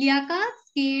 লিয়াকাত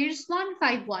স্কিলস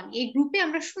 151। এই গ্রুপে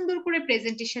আমরা সুন্দর করে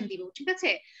প্রেজেন্টেশন দিব। ঠিক আছে,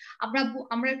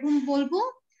 আমরা এখন বলবো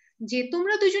যে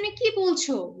তোমরা দুজনে কি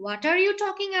বলছো, what are you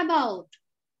talking about,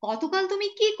 গতকাল তুমি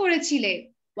কি করেছিলে,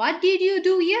 what did you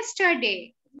do yesterday.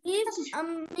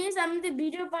 Miss আমি তো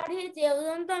ভিডিও পাঠিয়েছি,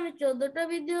 এখন তো আমি 14টা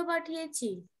ভিডিও পাঠিয়েছি।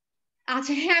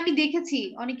 আচ্ছা হ্যাঁ আমি দেখেছি,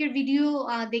 অনেকের ভিডিও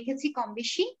দেখেছি কম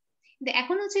বেশি। কিন্তু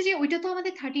এখন হচ্ছে যে ওইটা তো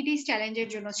আমাদের 30 ডেজ চ্যালেঞ্জের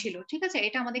জন্য ছিল। ঠিক আছে,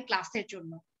 এটা আমাদের ক্লাসের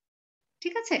জন্য।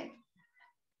 ঠিক আছে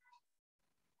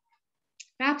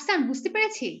রাফসান, বুঝতে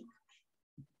পেরেছি?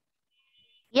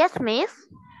 Yes, miss.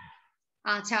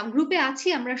 আচ্ছা গ্রুপে আছি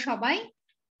আমরা সবাই?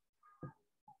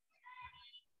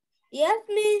 Yes,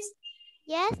 miss.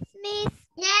 Yes, miss.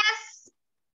 Yes.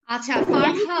 আচ্ছা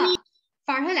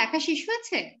ফারহা লেখা শেষ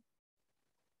হয়েছে?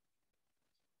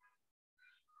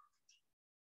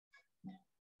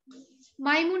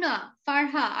 মাইমুনা,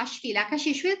 ফারহা, আশফি লেখা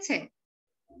শেষ হয়েছে?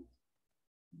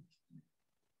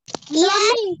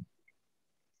 Yes.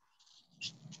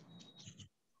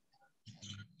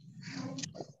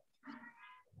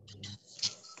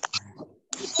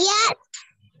 Yes.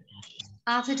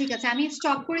 আচ্ছা ঠিক আছে, আমি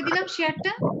স্টপ করে দিলাম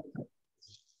শেয়ারটা।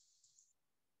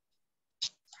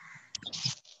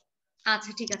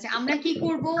 আচ্ছা ঠিক আছে, আমরা কি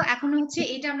করব এখন হচ্ছে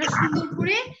এটা আমরা সুন্দর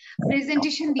করে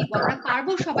প্রেজেন্টেশন দিব। আমরা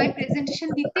পারবো সবাই প্রেজেন্টেশন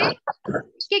দিতে?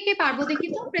 কে কে পারবো দেখি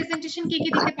তো, প্রেজেন্টেশন কে কে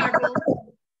দিতে পারবো?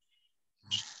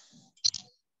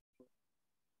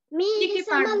 মিস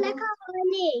আমার লেখা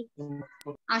হয়নি।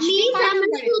 আশফি মিস কয় আমার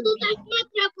নাম্বারে শুধু তুমি?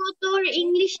 তাপমাত্রা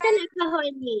ইংলিশটা লেখা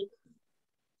হয়নি।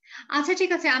 আচ্ছা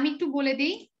ঠিক আছে, আমি একটু বলে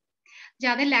দিই,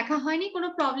 যাদের লেখা হয়নি কোনো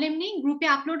প্রবলেম নেই, গ্রুপে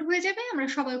আপলোড হয়ে যাবে, আমরা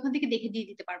সবাই ওখান থেকে দেখে দিয়ে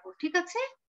দিতে পারবো। ঠিক আছে?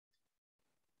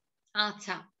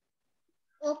 আচ্ছা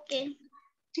ওকে।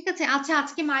 ঠিক আছে। আচ্ছা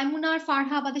আজকে মাইমুনা আর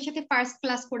ফারহা আমাদের সাথে ফার্স্ট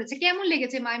ক্লাস করেছে, কেমন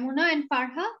লেগেছে মাইমুনা এন্ড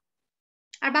ফারহা?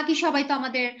 আর বাকি সবাই তো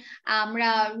আমাদের, আমরা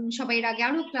সবাই এর আগে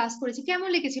আরো ক্লাস করেছি, কেমন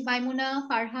লেগেছে মাইমুনা,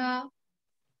 ফারহা?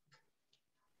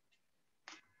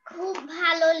 খুব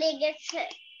ভালো লেগেছে।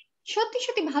 সত্যি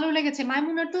সত্যি ভালো লেগেছে?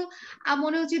 মাইমুনার তো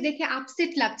মনে হচ্ছে দেখে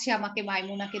আপসেট লাগছে আমাকে,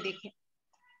 মাইমুনাকে দেখে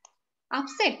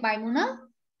আপসেট। মাইমুনা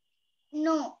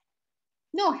নো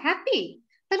নো, হ্যাপি।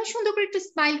 তাহলে সুন্দর করে একটু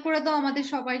স্মাইল করে দাও আমাদের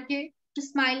সবাইকে, একটু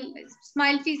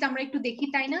স্মাইল ফেস আমরা একটু দেখি,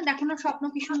 তাই না? দেখো না স্বপ্ন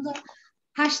কি সুন্দর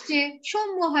হাসছে,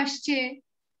 সৌম্য হাসছে,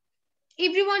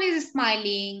 এভরিওয়ান ইজ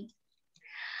স্মাইলিং।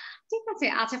 ঠিক আছে।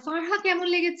 আচ্ছা ফারহা কেমন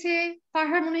লেগেছে?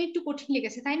 ফারহার মনে হয় একটু কঠিন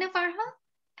লেগেছে, তাই না ফারহা?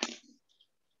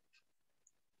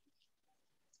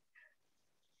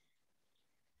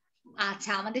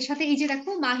 আচ্ছা আমাদের সাথে এই যে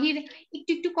দেখো মাহির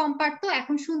একটু একটু কম পারতো,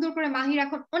 এখন সুন্দর করে মাহির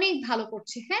এখন অনেক ভালো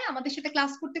করছে। হ্যাঁ আমাদের সাথে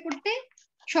ক্লাস করতে করতে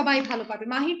সবাই ভালো পারবে।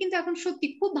 মাহির কিন্তু এখন সত্যি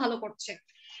খুব ভালো করছে,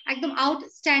 একদম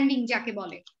আউটস্ট্যান্ডিং যাকে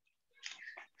বলে।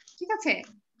 ঠিক আছে,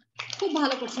 খুব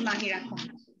ভালো করছে মাহির এখন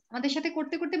আমাদের সাথে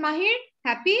করতে করতে। মাহির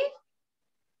হ্যাপি?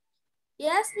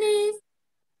 Yes, miss.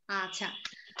 আচ্ছা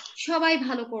সবাই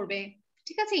ভালো করবে।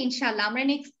 ঠিক আছে ইনশাআল্লাহ, আমরা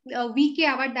নেক্সট উইকে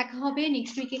আবার দেখা হবে,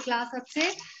 নেক্সট উইকে ক্লাস আছে।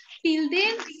 Till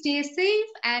then stay safe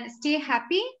and stay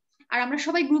happy. আর আমরা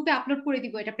সবাই গ্রুপে আপলোড করে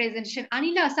দিব এটা প্রেজেন্টেশন।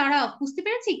 আনিলা, সারা, বুঝতে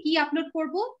পেরেছি কি আপলোড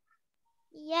করব?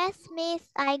 Yes, miss.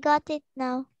 I got it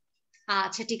now.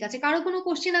 আচ্ছা ঠিক আছে, কারো কোনো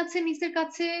কোশ্চেন আছে মিসের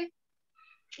কাছে?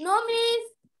 No, miss.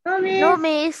 No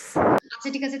miss. আচ্ছা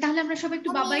ঠিক আছে, তাহলে আমরা সবাই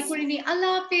একটু বাবাই করে নিই।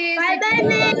 আল্লাহ হাফেজ। Bye bye,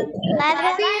 miss. Bye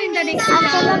bye, See you in the miss. next class.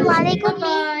 Assalamualaikum, Bye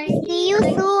bye. miss. See you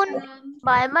soon.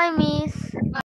 Bye bye miss.